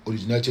the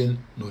originating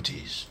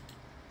notice.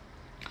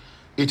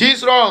 It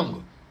is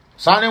wrong,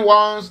 signing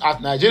once as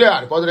Nigeria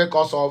reportedly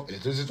cuts off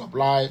electricity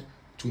supply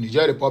to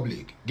Niger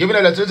Republic, giving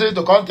electricity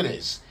to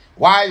countries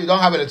while you don't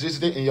have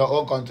electricity in your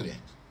own country.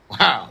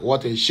 Wow,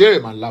 what a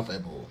shame and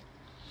laughable.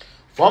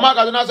 Former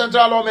Kaduna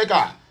Central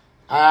lawmaker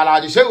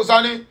Alhaji Shehu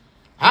Sani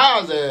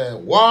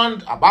has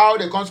warned about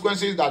the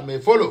consequences that may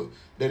follow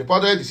the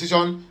reported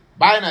decision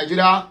by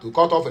Nigeria to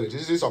cut off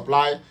electricity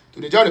supply to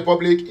the Niger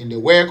Republic in the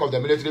wake of the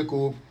military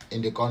coup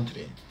in the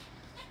country.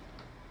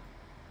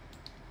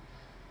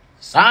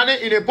 Sani,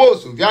 in a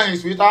post via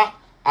his Twitter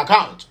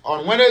account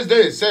on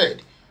Wednesday,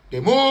 said the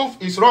move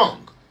is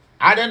wrong,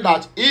 adding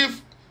that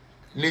if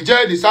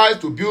Niger decides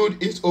to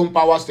build its own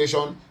power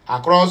station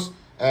across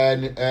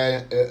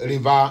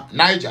River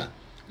Niger,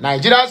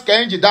 Nigeria's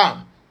Kenji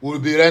Dam will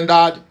be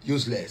rendered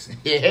useless.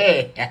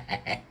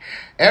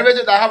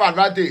 Everything that have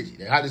advantage,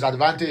 they have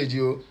disadvantage.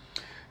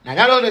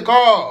 Now, the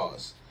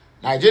cause.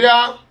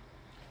 Nigeria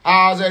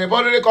has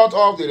reportedly cut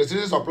off the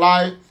electricity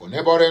supply for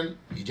neighboring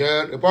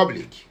Niger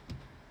Republic.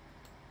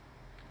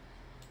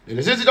 The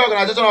Electricity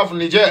Organization of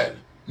Niger,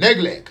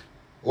 NEGLEC,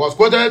 was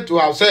quoted to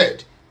have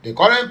said the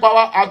current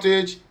power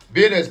outage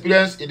being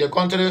experienced in the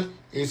country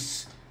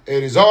is a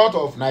result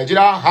of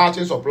Nigeria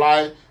halting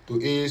supply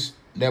to its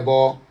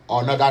neighbor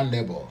or northern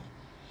neighbor.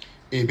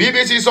 A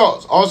BBC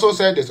source also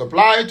said the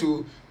supply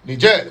to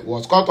Niger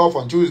was cut off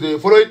on Tuesday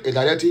following a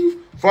directive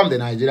from the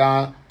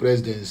Nigerian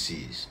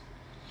presidencies.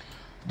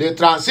 The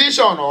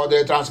transition or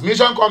the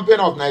transmission company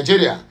of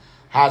Nigeria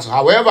has,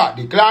 however,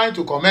 declined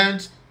to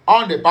comment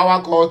on the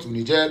power cut to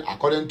Niger,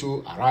 according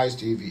to Arise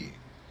TV.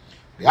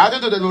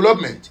 Reacting to the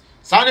development,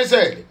 Sani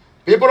said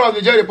people of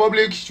the Niger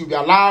Republic should be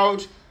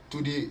allowed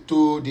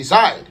to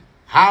decide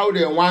how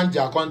they want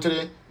their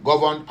country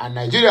governed, and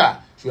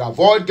Nigeria should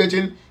avoid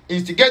getting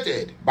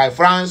instigated by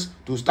France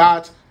to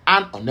start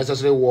an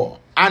unnecessary war,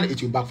 and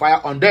it will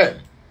backfire on them.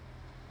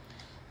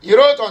 He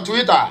wrote on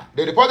Twitter,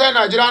 the reported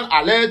Nigerian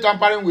alleged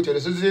tampering with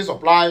electricity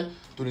supply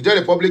to the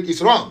Niger Republic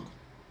is wrong.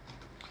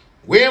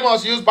 We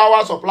must use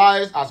power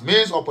supplies as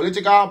means of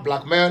political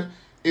blackmail.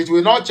 It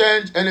will not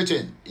change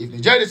anything. If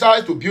Niger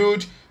decides to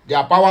build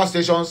their power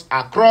stations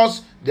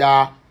across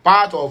their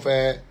part of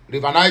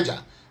River Niger,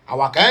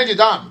 our Kenji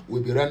Dam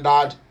will be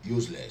rendered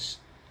useless.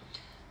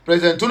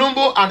 President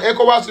Tinubu and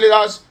ECOWA'S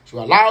leaders should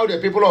allow the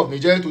people of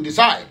Niger to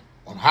decide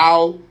on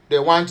how they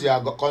want their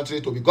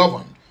country to be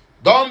governed.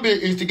 Don't be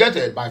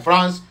instigated by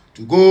France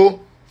to go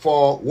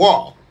for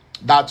war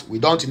that we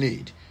don't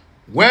need.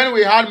 When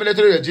we had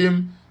military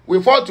regime,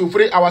 we fought to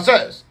free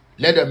ourselves.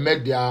 Let them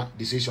make their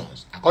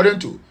decisions, according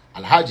to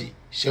Alhaji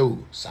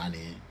Shehu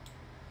Sani.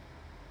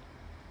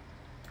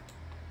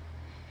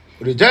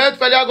 Reject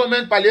federal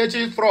government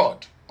palliative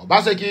fraud.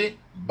 Obaseki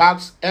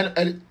backs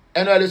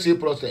NLC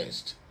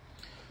protest.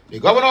 The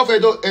governor of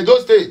Edo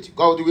State,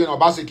 Godwin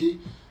Obaseki,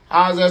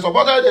 has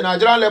supported the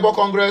Nigerian Labour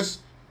Congress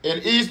in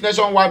its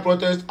nationwide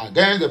protest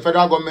against the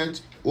federal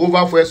government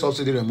over fuel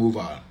subsidy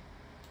removal.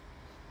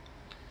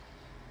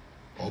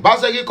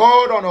 Obaseki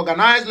called on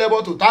organized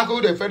labor to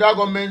tackle the federal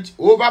government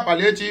over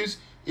palliatives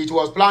it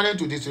was planning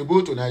to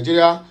distribute to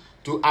Nigeria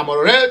to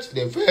ameliorate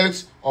the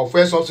effects of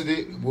fuel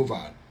subsidy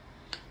removal.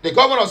 The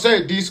governor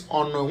said this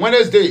on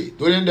Wednesday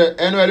during the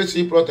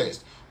NLC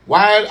protest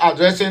while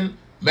addressing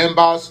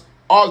members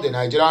of the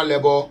Nigerian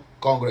Labour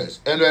Congress,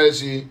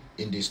 NLC,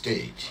 in the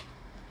state.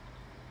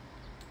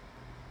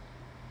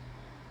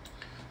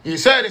 He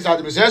said his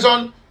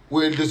administration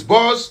will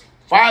disburse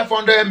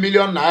 500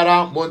 million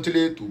naira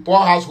monthly to poor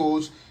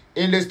households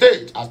in the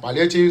state as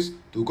palliatives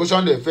to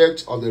cushion the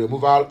effects of the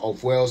removal of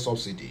fuel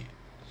subsidy.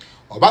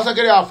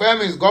 Obaseki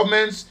affirmed his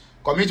government's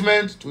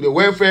commitment to the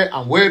welfare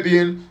and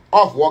well-being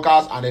of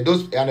workers and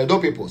Edo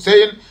people,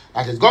 saying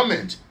that his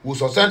government will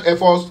sustain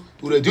efforts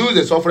to reduce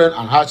the suffering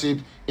and hardship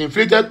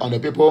inflicted on the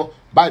people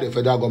by the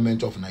federal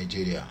government of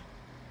Nigeria.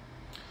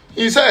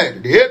 He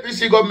said the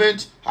APC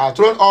government has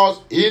thrown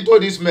us into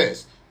this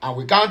mess and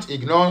we can't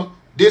ignore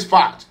this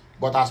fact,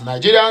 but as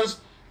Nigerians,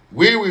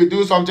 we will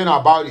do something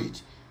about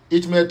it.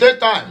 It may take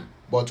time,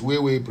 but we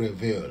will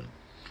prevail.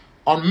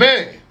 On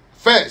May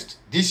 1st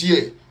this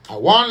year, I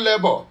warned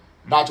Labour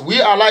that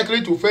we are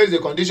likely to face the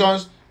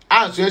conditions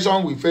and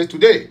situation we face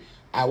today.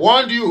 I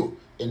warned you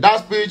in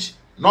that speech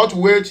not to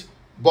wait,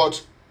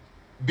 but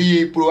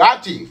be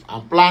proactive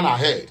and plan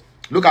ahead.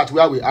 Look at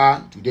where we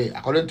are today,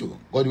 according to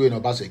Godwin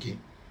Obaseki.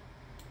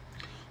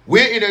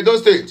 We in Edo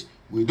State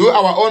will do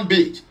our own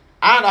bit,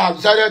 and I have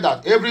decided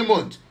that every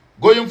month,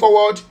 going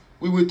forward,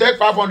 we will take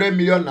 500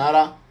 million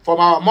naira from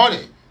our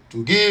money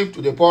to give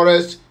to the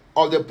poorest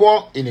of the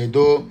poor in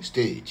Edo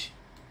State.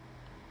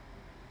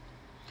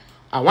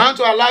 I want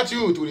to alert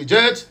you to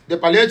reject the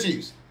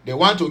palliatives they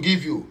want to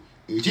give you.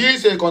 It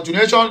is a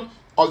continuation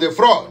of the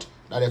fraud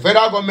that the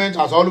federal government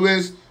has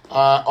always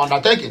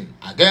undertaken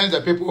against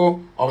the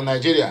people of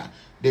Nigeria.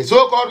 The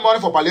so-called money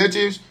for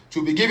palliatives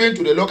should be given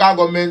to the local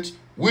government,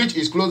 which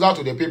is closer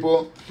to the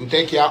people, to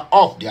take care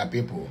of their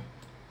people.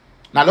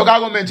 Now, local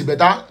government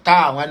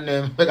better when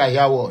make I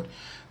hear word.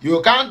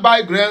 You can't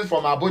buy grains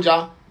from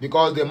Abuja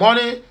because the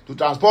money to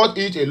transport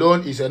it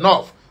alone is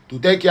enough to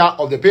take care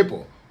of the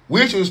people.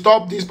 We should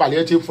stop this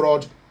palliative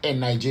fraud in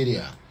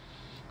Nigeria.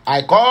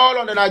 I call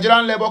on the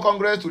Nigerian Labour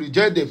Congress to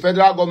reject the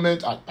federal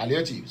government at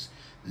palliatives.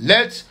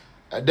 Let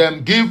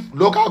them give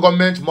local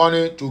government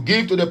money to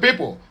give to the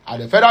people,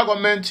 and the federal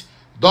government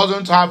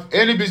doesn't have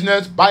any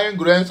business buying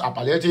grains and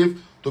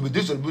palliative to be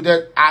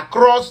distributed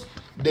across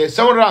the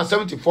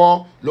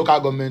 774 local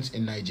governments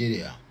in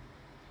Nigeria.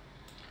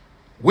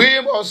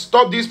 We must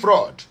stop this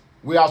fraud.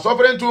 We are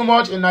suffering too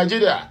much in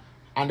Nigeria,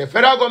 and the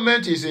federal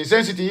government is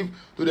insensitive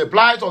to the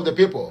plight of the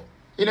people.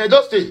 In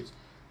Edo State,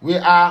 we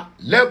are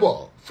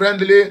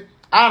labor-friendly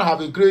and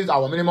have increased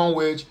our minimum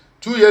wage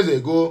 2 years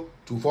ago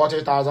to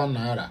 40,000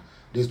 naira.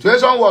 The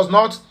situation was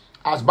not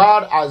as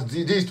bad as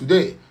it is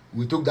today.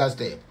 We took that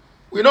step.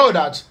 We know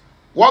that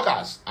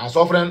workers are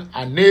suffering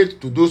and need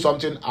to do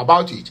something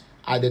about it,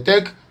 as the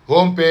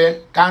take-home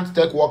pay can't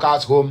take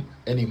workers home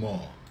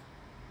anymore.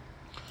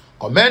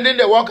 Commending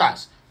the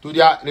workers to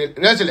their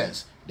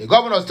resilience, the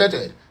governor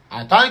stated,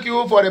 "I thank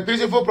you for the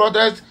peaceful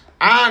protest,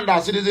 and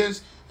as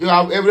citizens, you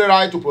have every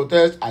right to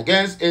protest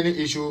against any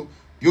issue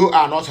you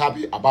are not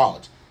happy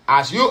about.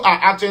 As you are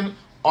acting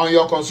on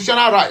your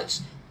constitutional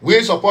rights,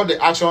 we support the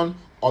action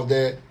of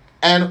the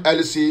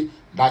NLC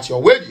that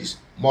your wages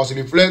must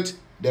reflect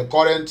the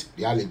current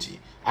reality.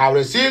 I have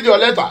received your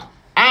letter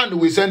and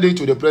we send it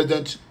to the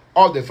president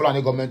of the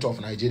Fulani government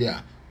of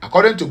Nigeria,"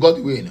 according to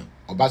Godwin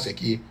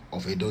Obaseki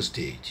of Edo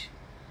State.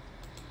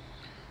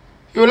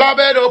 You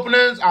labeled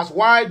opponents as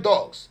wild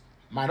dogs.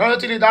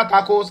 Minority leader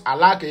tackles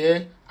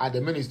Alake at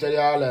the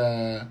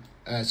ministerial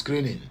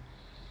screening.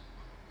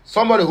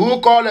 Somebody who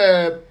called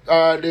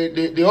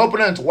the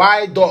opponent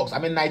wild dogs,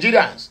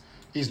 Nigerians,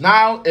 is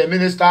now a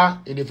minister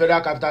in the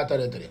Federal Capital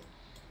Territory.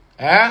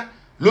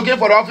 Looking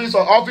for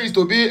office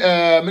to be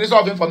Minister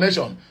of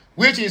Information,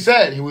 which he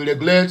said he will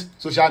regulate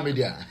social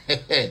media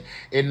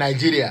in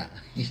Nigeria.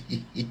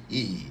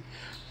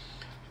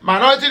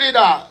 Minority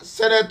leader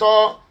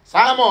Senator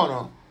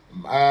Simon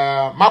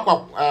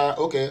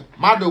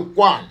Madu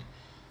Kwan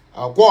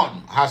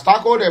has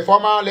tackled the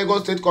former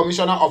Lagos State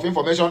Commissioner of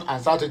Information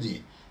and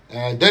Strategy,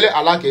 Dele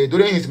Alake,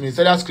 during his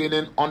ministerial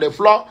screening on the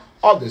floor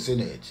of the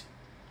Senate.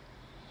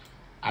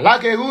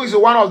 Alake, who is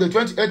one of the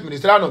 28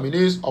 ministerial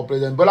nominees of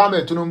President Bola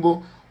Ahmed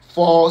Tinubu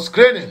for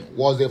screening,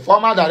 was the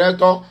former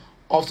director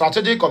of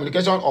Strategic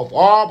Communication of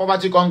All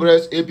Poverty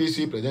Congress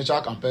APC Presidential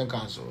Campaign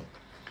Council.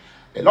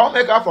 A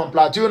lawmaker from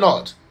Plateau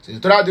North,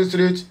 Senatorial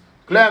District,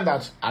 claimed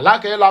that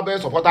Alake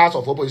labeled supporters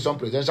of opposition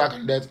presidential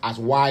candidates as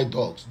wild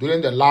dogs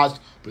during the last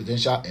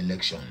presidential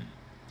election.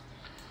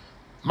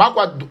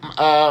 Madu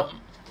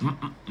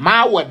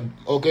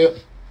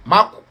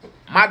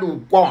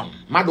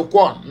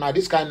Kwon, now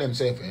this kind name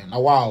safe. Now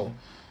wow,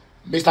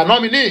 Mr.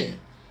 Nominee,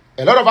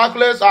 a lot of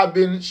accolades have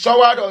been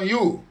showered on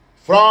you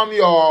from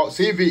your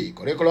CV,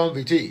 curriculum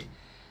vitae.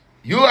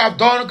 You have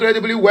done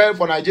incredibly well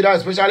for Nigeria,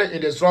 especially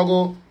in the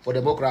struggle for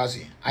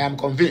democracy. I am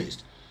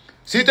convinced.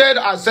 Seated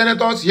as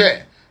senators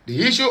here,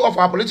 the issue of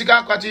our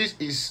political parties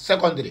is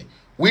secondary.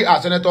 We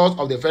are senators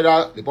of the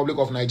Federal Republic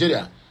of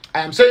Nigeria.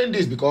 I am saying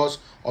this because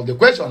of the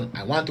question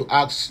I want to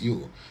ask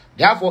you.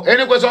 Therefore,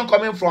 any question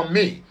coming from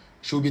me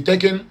should be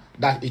taken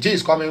that it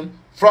is coming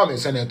from a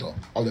senator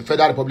of the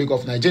Federal Republic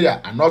of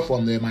Nigeria and not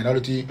from the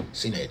minority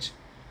senate.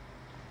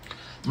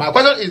 My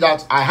question is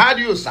that I heard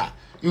you, sir.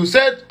 You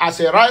said as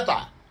a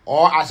writer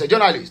or as a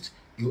journalist,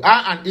 you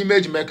are an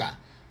image maker.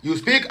 You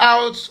speak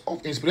out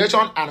of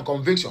inspiration and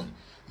conviction.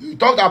 You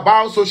talked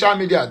about social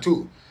media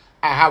too.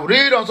 I have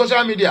read on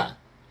social media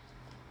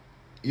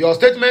your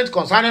statement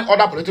concerning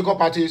other political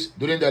parties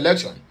during the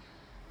election.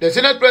 The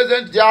Senate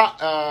President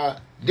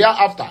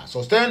thereafter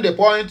sustained the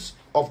points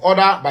of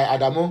order by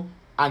Adamu,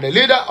 and the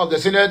leader of the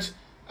Senate,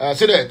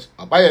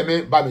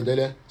 Opayemi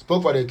Bamidele,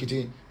 spoke for the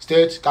Ekiti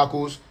State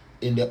caucus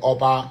in the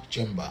upper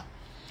chamber.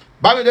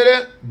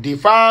 Bamidele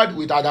deferred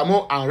with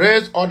Adamu and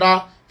raised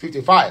Order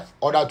 55,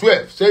 Order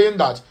 12, saying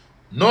that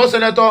no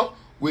senator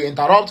will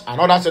interrupt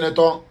another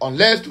senator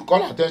unless to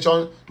call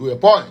attention to a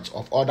point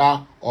of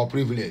order or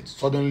privilege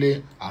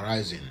suddenly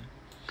arising.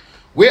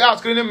 We are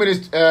screening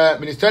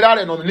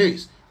ministerial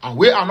nominees, and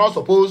we are not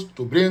supposed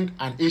to bring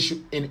an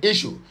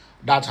issue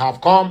that have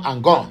come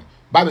and gone,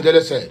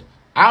 Bamidele said,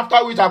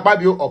 after which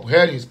Akpabio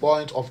upheld his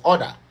point of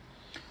order.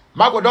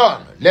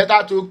 Magodon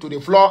later took to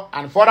the floor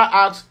and further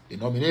asked the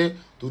nominee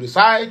to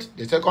recite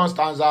the second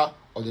stanza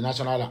of the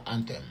national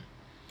anthem.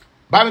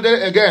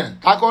 Bamidele again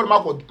tackled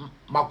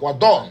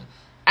Magodon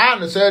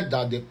and said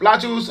that the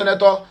Plateau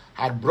senator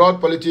had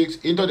brought politics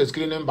into the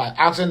screening by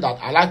asking that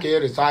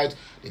Alake recite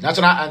the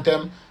national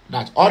anthem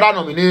that other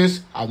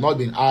nominees have not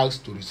been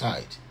asked to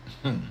recite.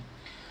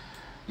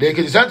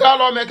 The central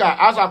lawmaker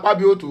asked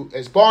Akpabio to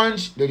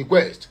expunge the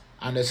request,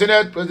 and the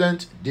Senate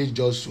President did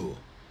just so.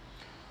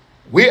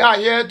 We are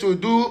here to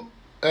do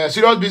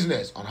serious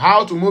business on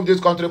how to move this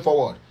country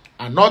forward,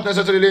 and not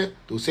necessarily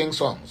to sing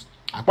songs,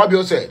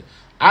 Akpabio said,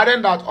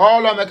 adding that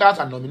all lawmakers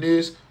and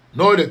nominees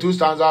know the two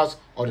stanzas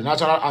of the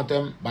national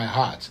anthem by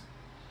heart.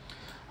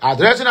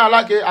 Addressing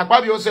Alake,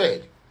 Akpabio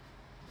said,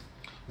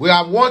 we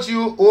have watched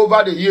you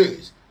over the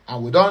years,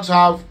 and we don't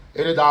have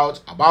any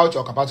doubt about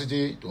your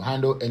capacity to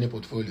handle any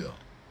portfolio.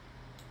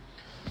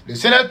 The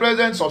Senate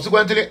President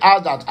subsequently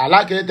asked that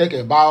Alake take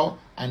a bow,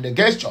 and the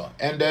gesture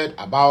ended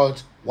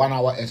about 1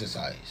 hour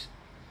exercise.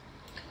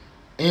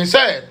 He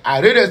said,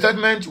 I read a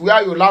statement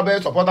where you label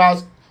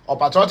supporters of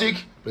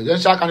patriotic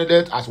presidential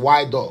candidates as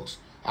wild dogs.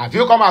 Have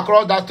you come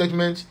across that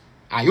statement?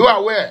 Are you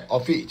aware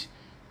of it?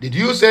 Did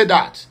you say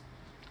that?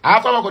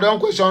 After Makodon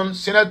questioned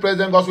Senate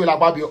President Godswill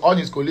Akpabio on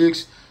his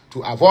colleagues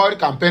to avoid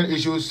campaign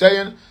issues,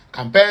 saying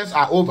campaigns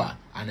are over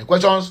and the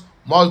questions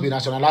must be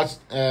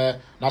nationalistic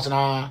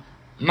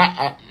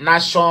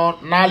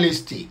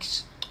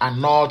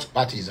and not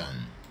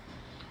partisan.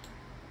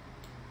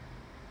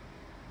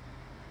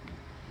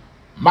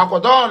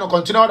 Makodon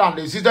continued and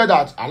insisted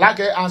that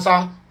Alake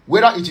answer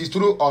whether it is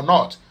true or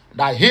not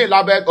that he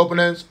labeled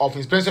opponents of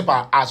his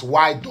principal as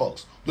wild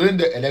dogs during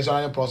the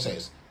electoral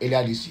process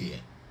earlier this year.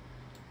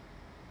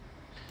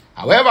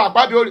 However,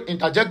 Akpabio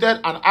interjected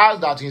and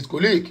asked that his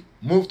colleague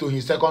move to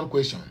his second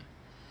question.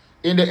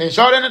 In the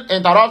ensuing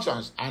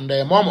interruptions and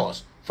the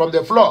murmurs from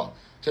the floor,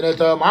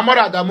 Senator Muhammad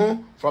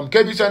Adamu from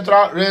KB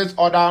Central raised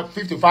Order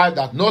 55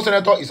 that no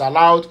senator is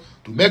allowed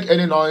to make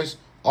any noise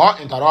or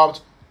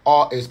interrupt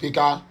or a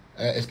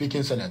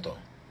speaking senator.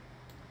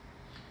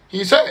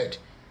 He said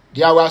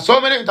there were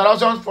so many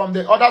interruptions from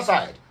the other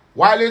side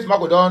while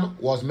Makodon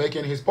was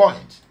making his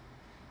point.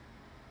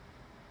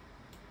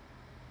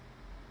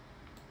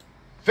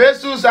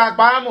 Festus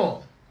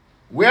Akpamo,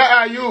 where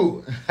are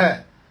you?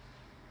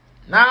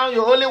 Now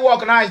you only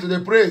walk nice to the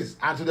praise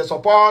and to the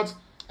support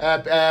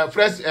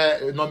fresh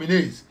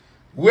nominees.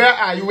 Where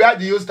are you? Where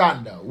do you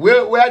stand?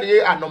 Where did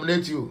they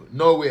nominate you?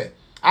 Nowhere.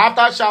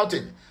 After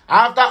shouting,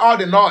 after all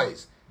the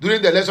noise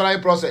during the electoral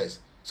process.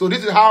 So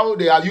this is how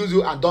they have used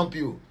you and dump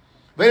you.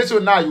 Very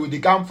soon now you will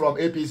decamp from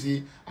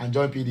APC and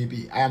join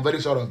PDP. I am very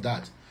sure of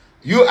that.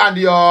 You and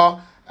your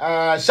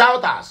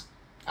shouters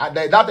and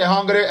that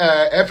hungry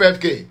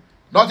FFK.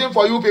 Nothing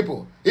for you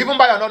people. Even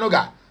by your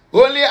nonoga.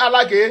 Only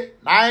Alake,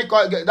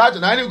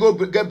 that you go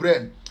get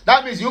brain.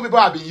 That means you people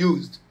have been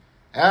used.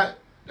 They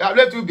have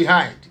left you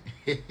behind.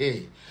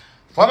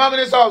 Former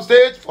Minister of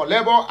State for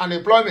Labor and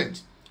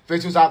Employment,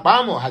 Festus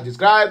Akpamo, has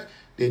described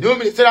the new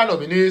ministerial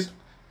nominees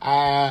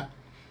of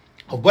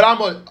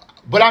Bola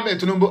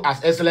Tinubu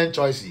as excellent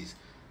choices.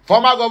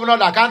 Former governor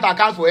that can't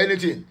account for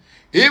anything.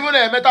 Even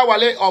a Meta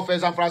Wale of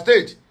Zamfara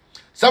State,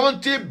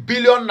 70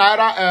 billion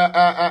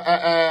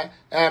naira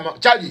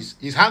charges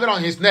is hanging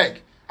on his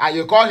neck, and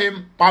you call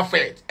him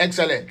perfect,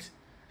 excellent.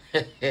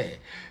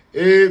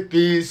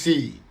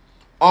 APC,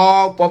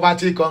 All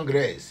Poverty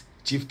Congress,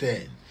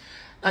 Chieftain.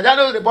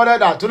 Nigerians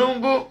reported that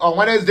Tinubu on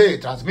Wednesday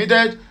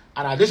transmitted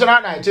an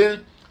additional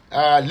 19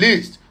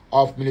 list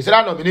of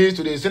ministerial nominees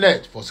to the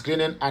Senate for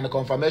screening and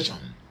confirmation.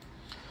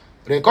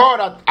 Recall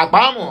that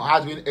EKPA'S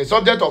has been a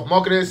subject of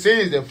mockery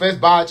since the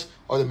first batch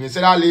of the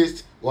ministerial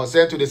list was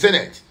sent to the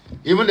Senate.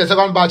 Even the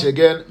second batch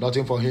again,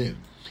 nothing for him.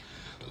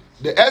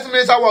 The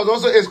ex-minister was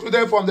also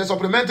excluded from the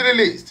supplementary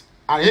list,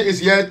 and he is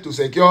yet to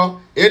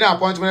secure any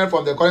appointment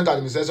from the current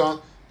administration,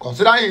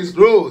 considering his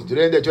roles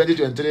during the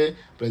 2023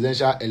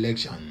 presidential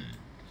election.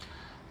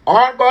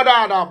 All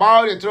bothered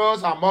about the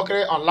trolls and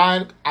mockery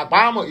online,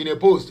 EKPA'S in a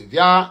post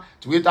via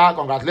Twitter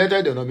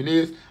congratulated the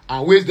nominees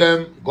and wished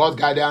them God's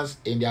guidance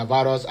in their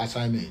various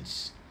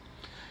assignments.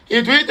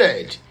 He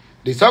tweeted,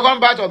 "The second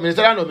batch of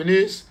ministerial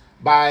nominees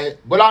by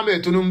Bola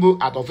Tinubu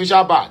at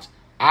official batch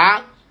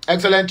are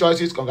excellent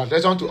choices.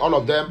 Congratulations to all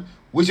of them,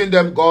 wishing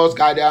them God's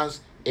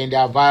guidance in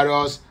their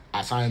various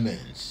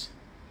assignments.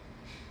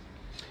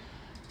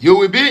 You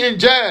will be in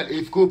jail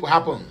if coup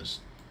happens."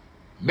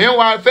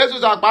 Meanwhile,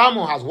 Festus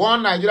EKPA'S has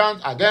warned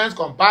Nigerians against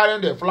comparing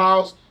the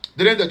flaws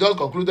during the just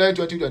concluded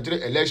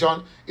 2023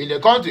 election in the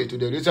country to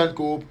the recent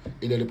coup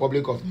in the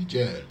Republic of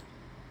Niger.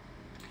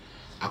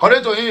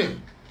 According to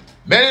him,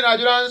 many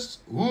Nigerians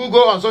who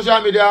go on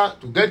social media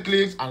to get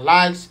clicks and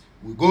likes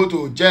will go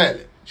to jail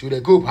should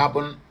a coup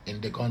happen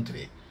in the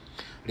country.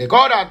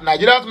 Recall that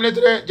Nigeria's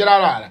military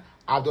general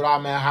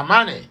Abdurrahman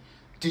Hamani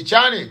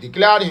Tichani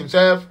declared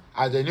himself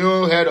as the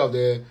new head of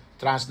the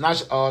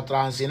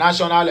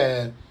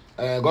transnational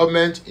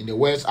government in the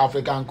West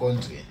African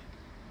country.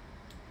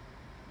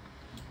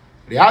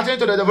 Reacting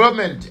to the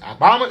development,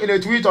 EKPA'S in a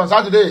tweet on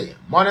Saturday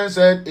morning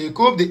said a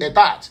coup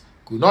d'etat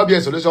could not be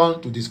a solution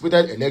to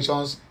disputed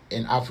elections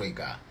in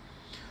Africa.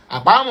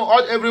 EKPA'S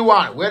urged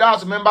everyone, whether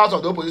as members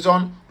of the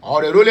opposition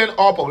or the ruling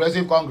All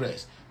Progressive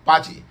Congress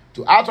party,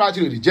 to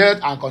outrightly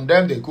reject and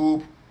condemn the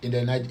coup in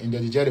the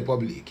Niger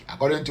Republic,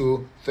 according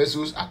to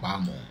Festus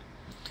EKPA'S.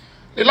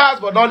 The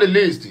last but not the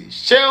least,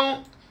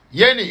 Shehu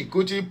Yeni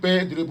Kuti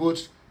paid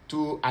tribute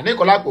to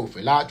Anikolapo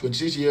Fela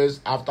 26 years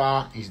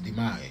after his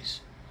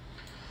demise.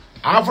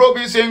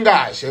 Afrobeat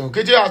singer Shehu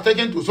Kuti has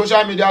taken to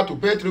social media to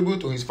pay tribute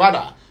to his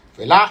father,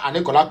 Fela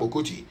Anikolapo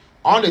Kuti,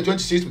 on the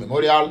 26th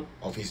memorial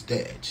of his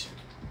death.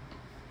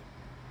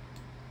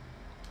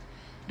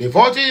 The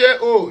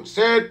 40-year-old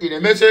said in a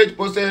message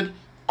posted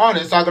on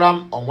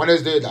Instagram on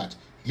Wednesday that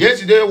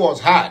yesterday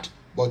was hard,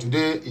 but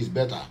today is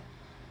better.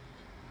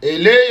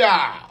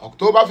 Eleya,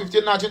 October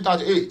 15,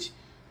 1938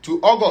 to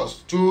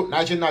August 2,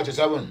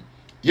 1997.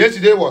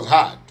 Yesterday was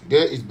hard,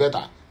 today is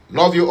better.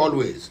 Love you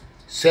always.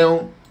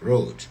 Seun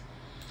wrote.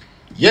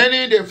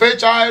 Yeni, the faith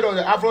child of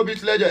the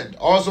Afrobeat legend,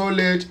 also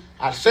laid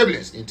her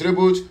siblings in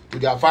tribute to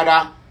their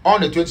father on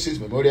the 26th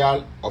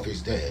memorial of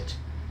his death.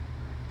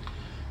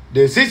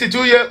 The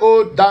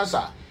 62-year-old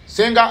dancer,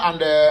 singer,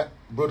 and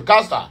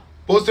broadcaster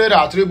posted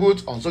her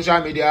tribute on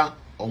social media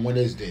on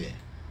Wednesday.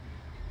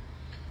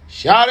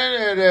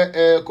 Sharing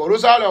a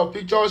carousel of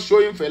pictures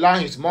showing Fela,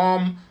 his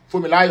mom,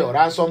 Fumilayo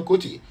Ransom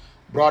Kuti,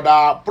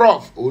 brother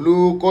Prof.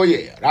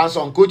 Olukoye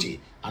Ransom Kuti,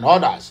 and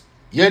others,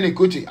 Yeni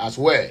Kuti as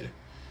well,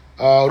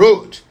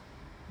 wrote,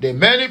 "The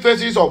many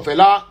faces of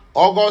Fela,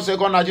 August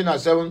 2nd,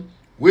 1997,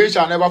 we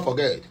shall never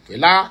forget.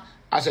 Fela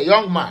as a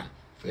young man,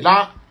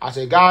 Fela as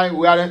a guy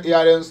wearing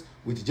earrings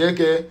with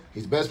JK,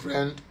 his best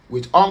friend,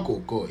 with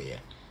Uncle Koye.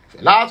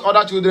 Fela's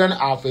other children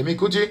are Femi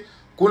Kuti,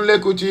 Kunle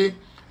Kuti,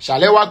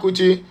 Shalewa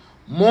Kuti,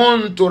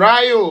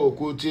 Monturayo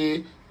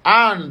Kuti,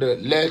 and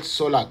late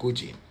Sola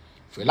Kuti.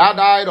 Fela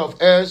died of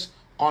AIDS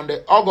on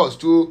the August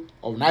 2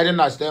 of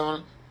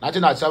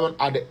 1997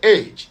 at the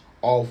age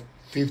of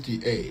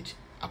 58,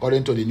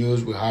 according to the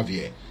news we have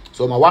here.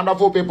 So my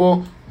wonderful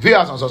people,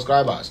 viewers and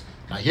subscribers,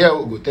 now here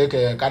we will take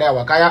carry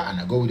our kaya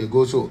and go with the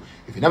go. So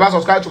if you never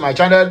subscribe to my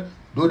channel,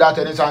 do that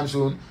anytime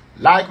soon.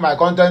 Like my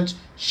content,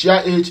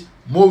 share it,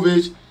 move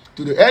it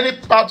to any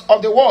part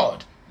of the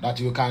world that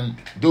you can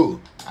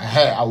do.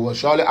 I will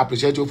surely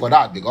appreciate you for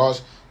that,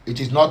 because it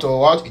is not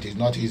what? It is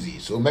not easy.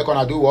 So make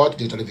on do what?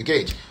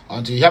 Decertificate.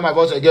 Until you hear my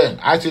voice again,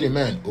 I still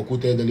remain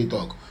Okute Daily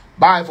Talk.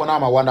 Bye for now,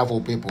 my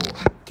wonderful people.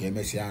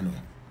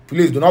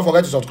 Please do not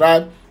forget to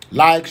subscribe,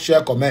 like,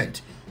 share,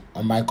 comment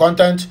on my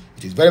content.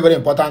 It is very, very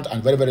important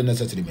and very, very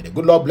necessary. May the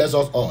good Lord bless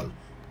us all.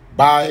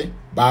 Bye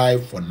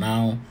for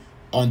now.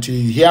 Until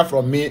you hear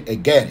from me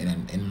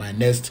again in my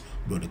next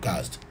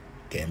broadcast.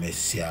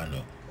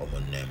 Kemesiano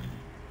Omonem.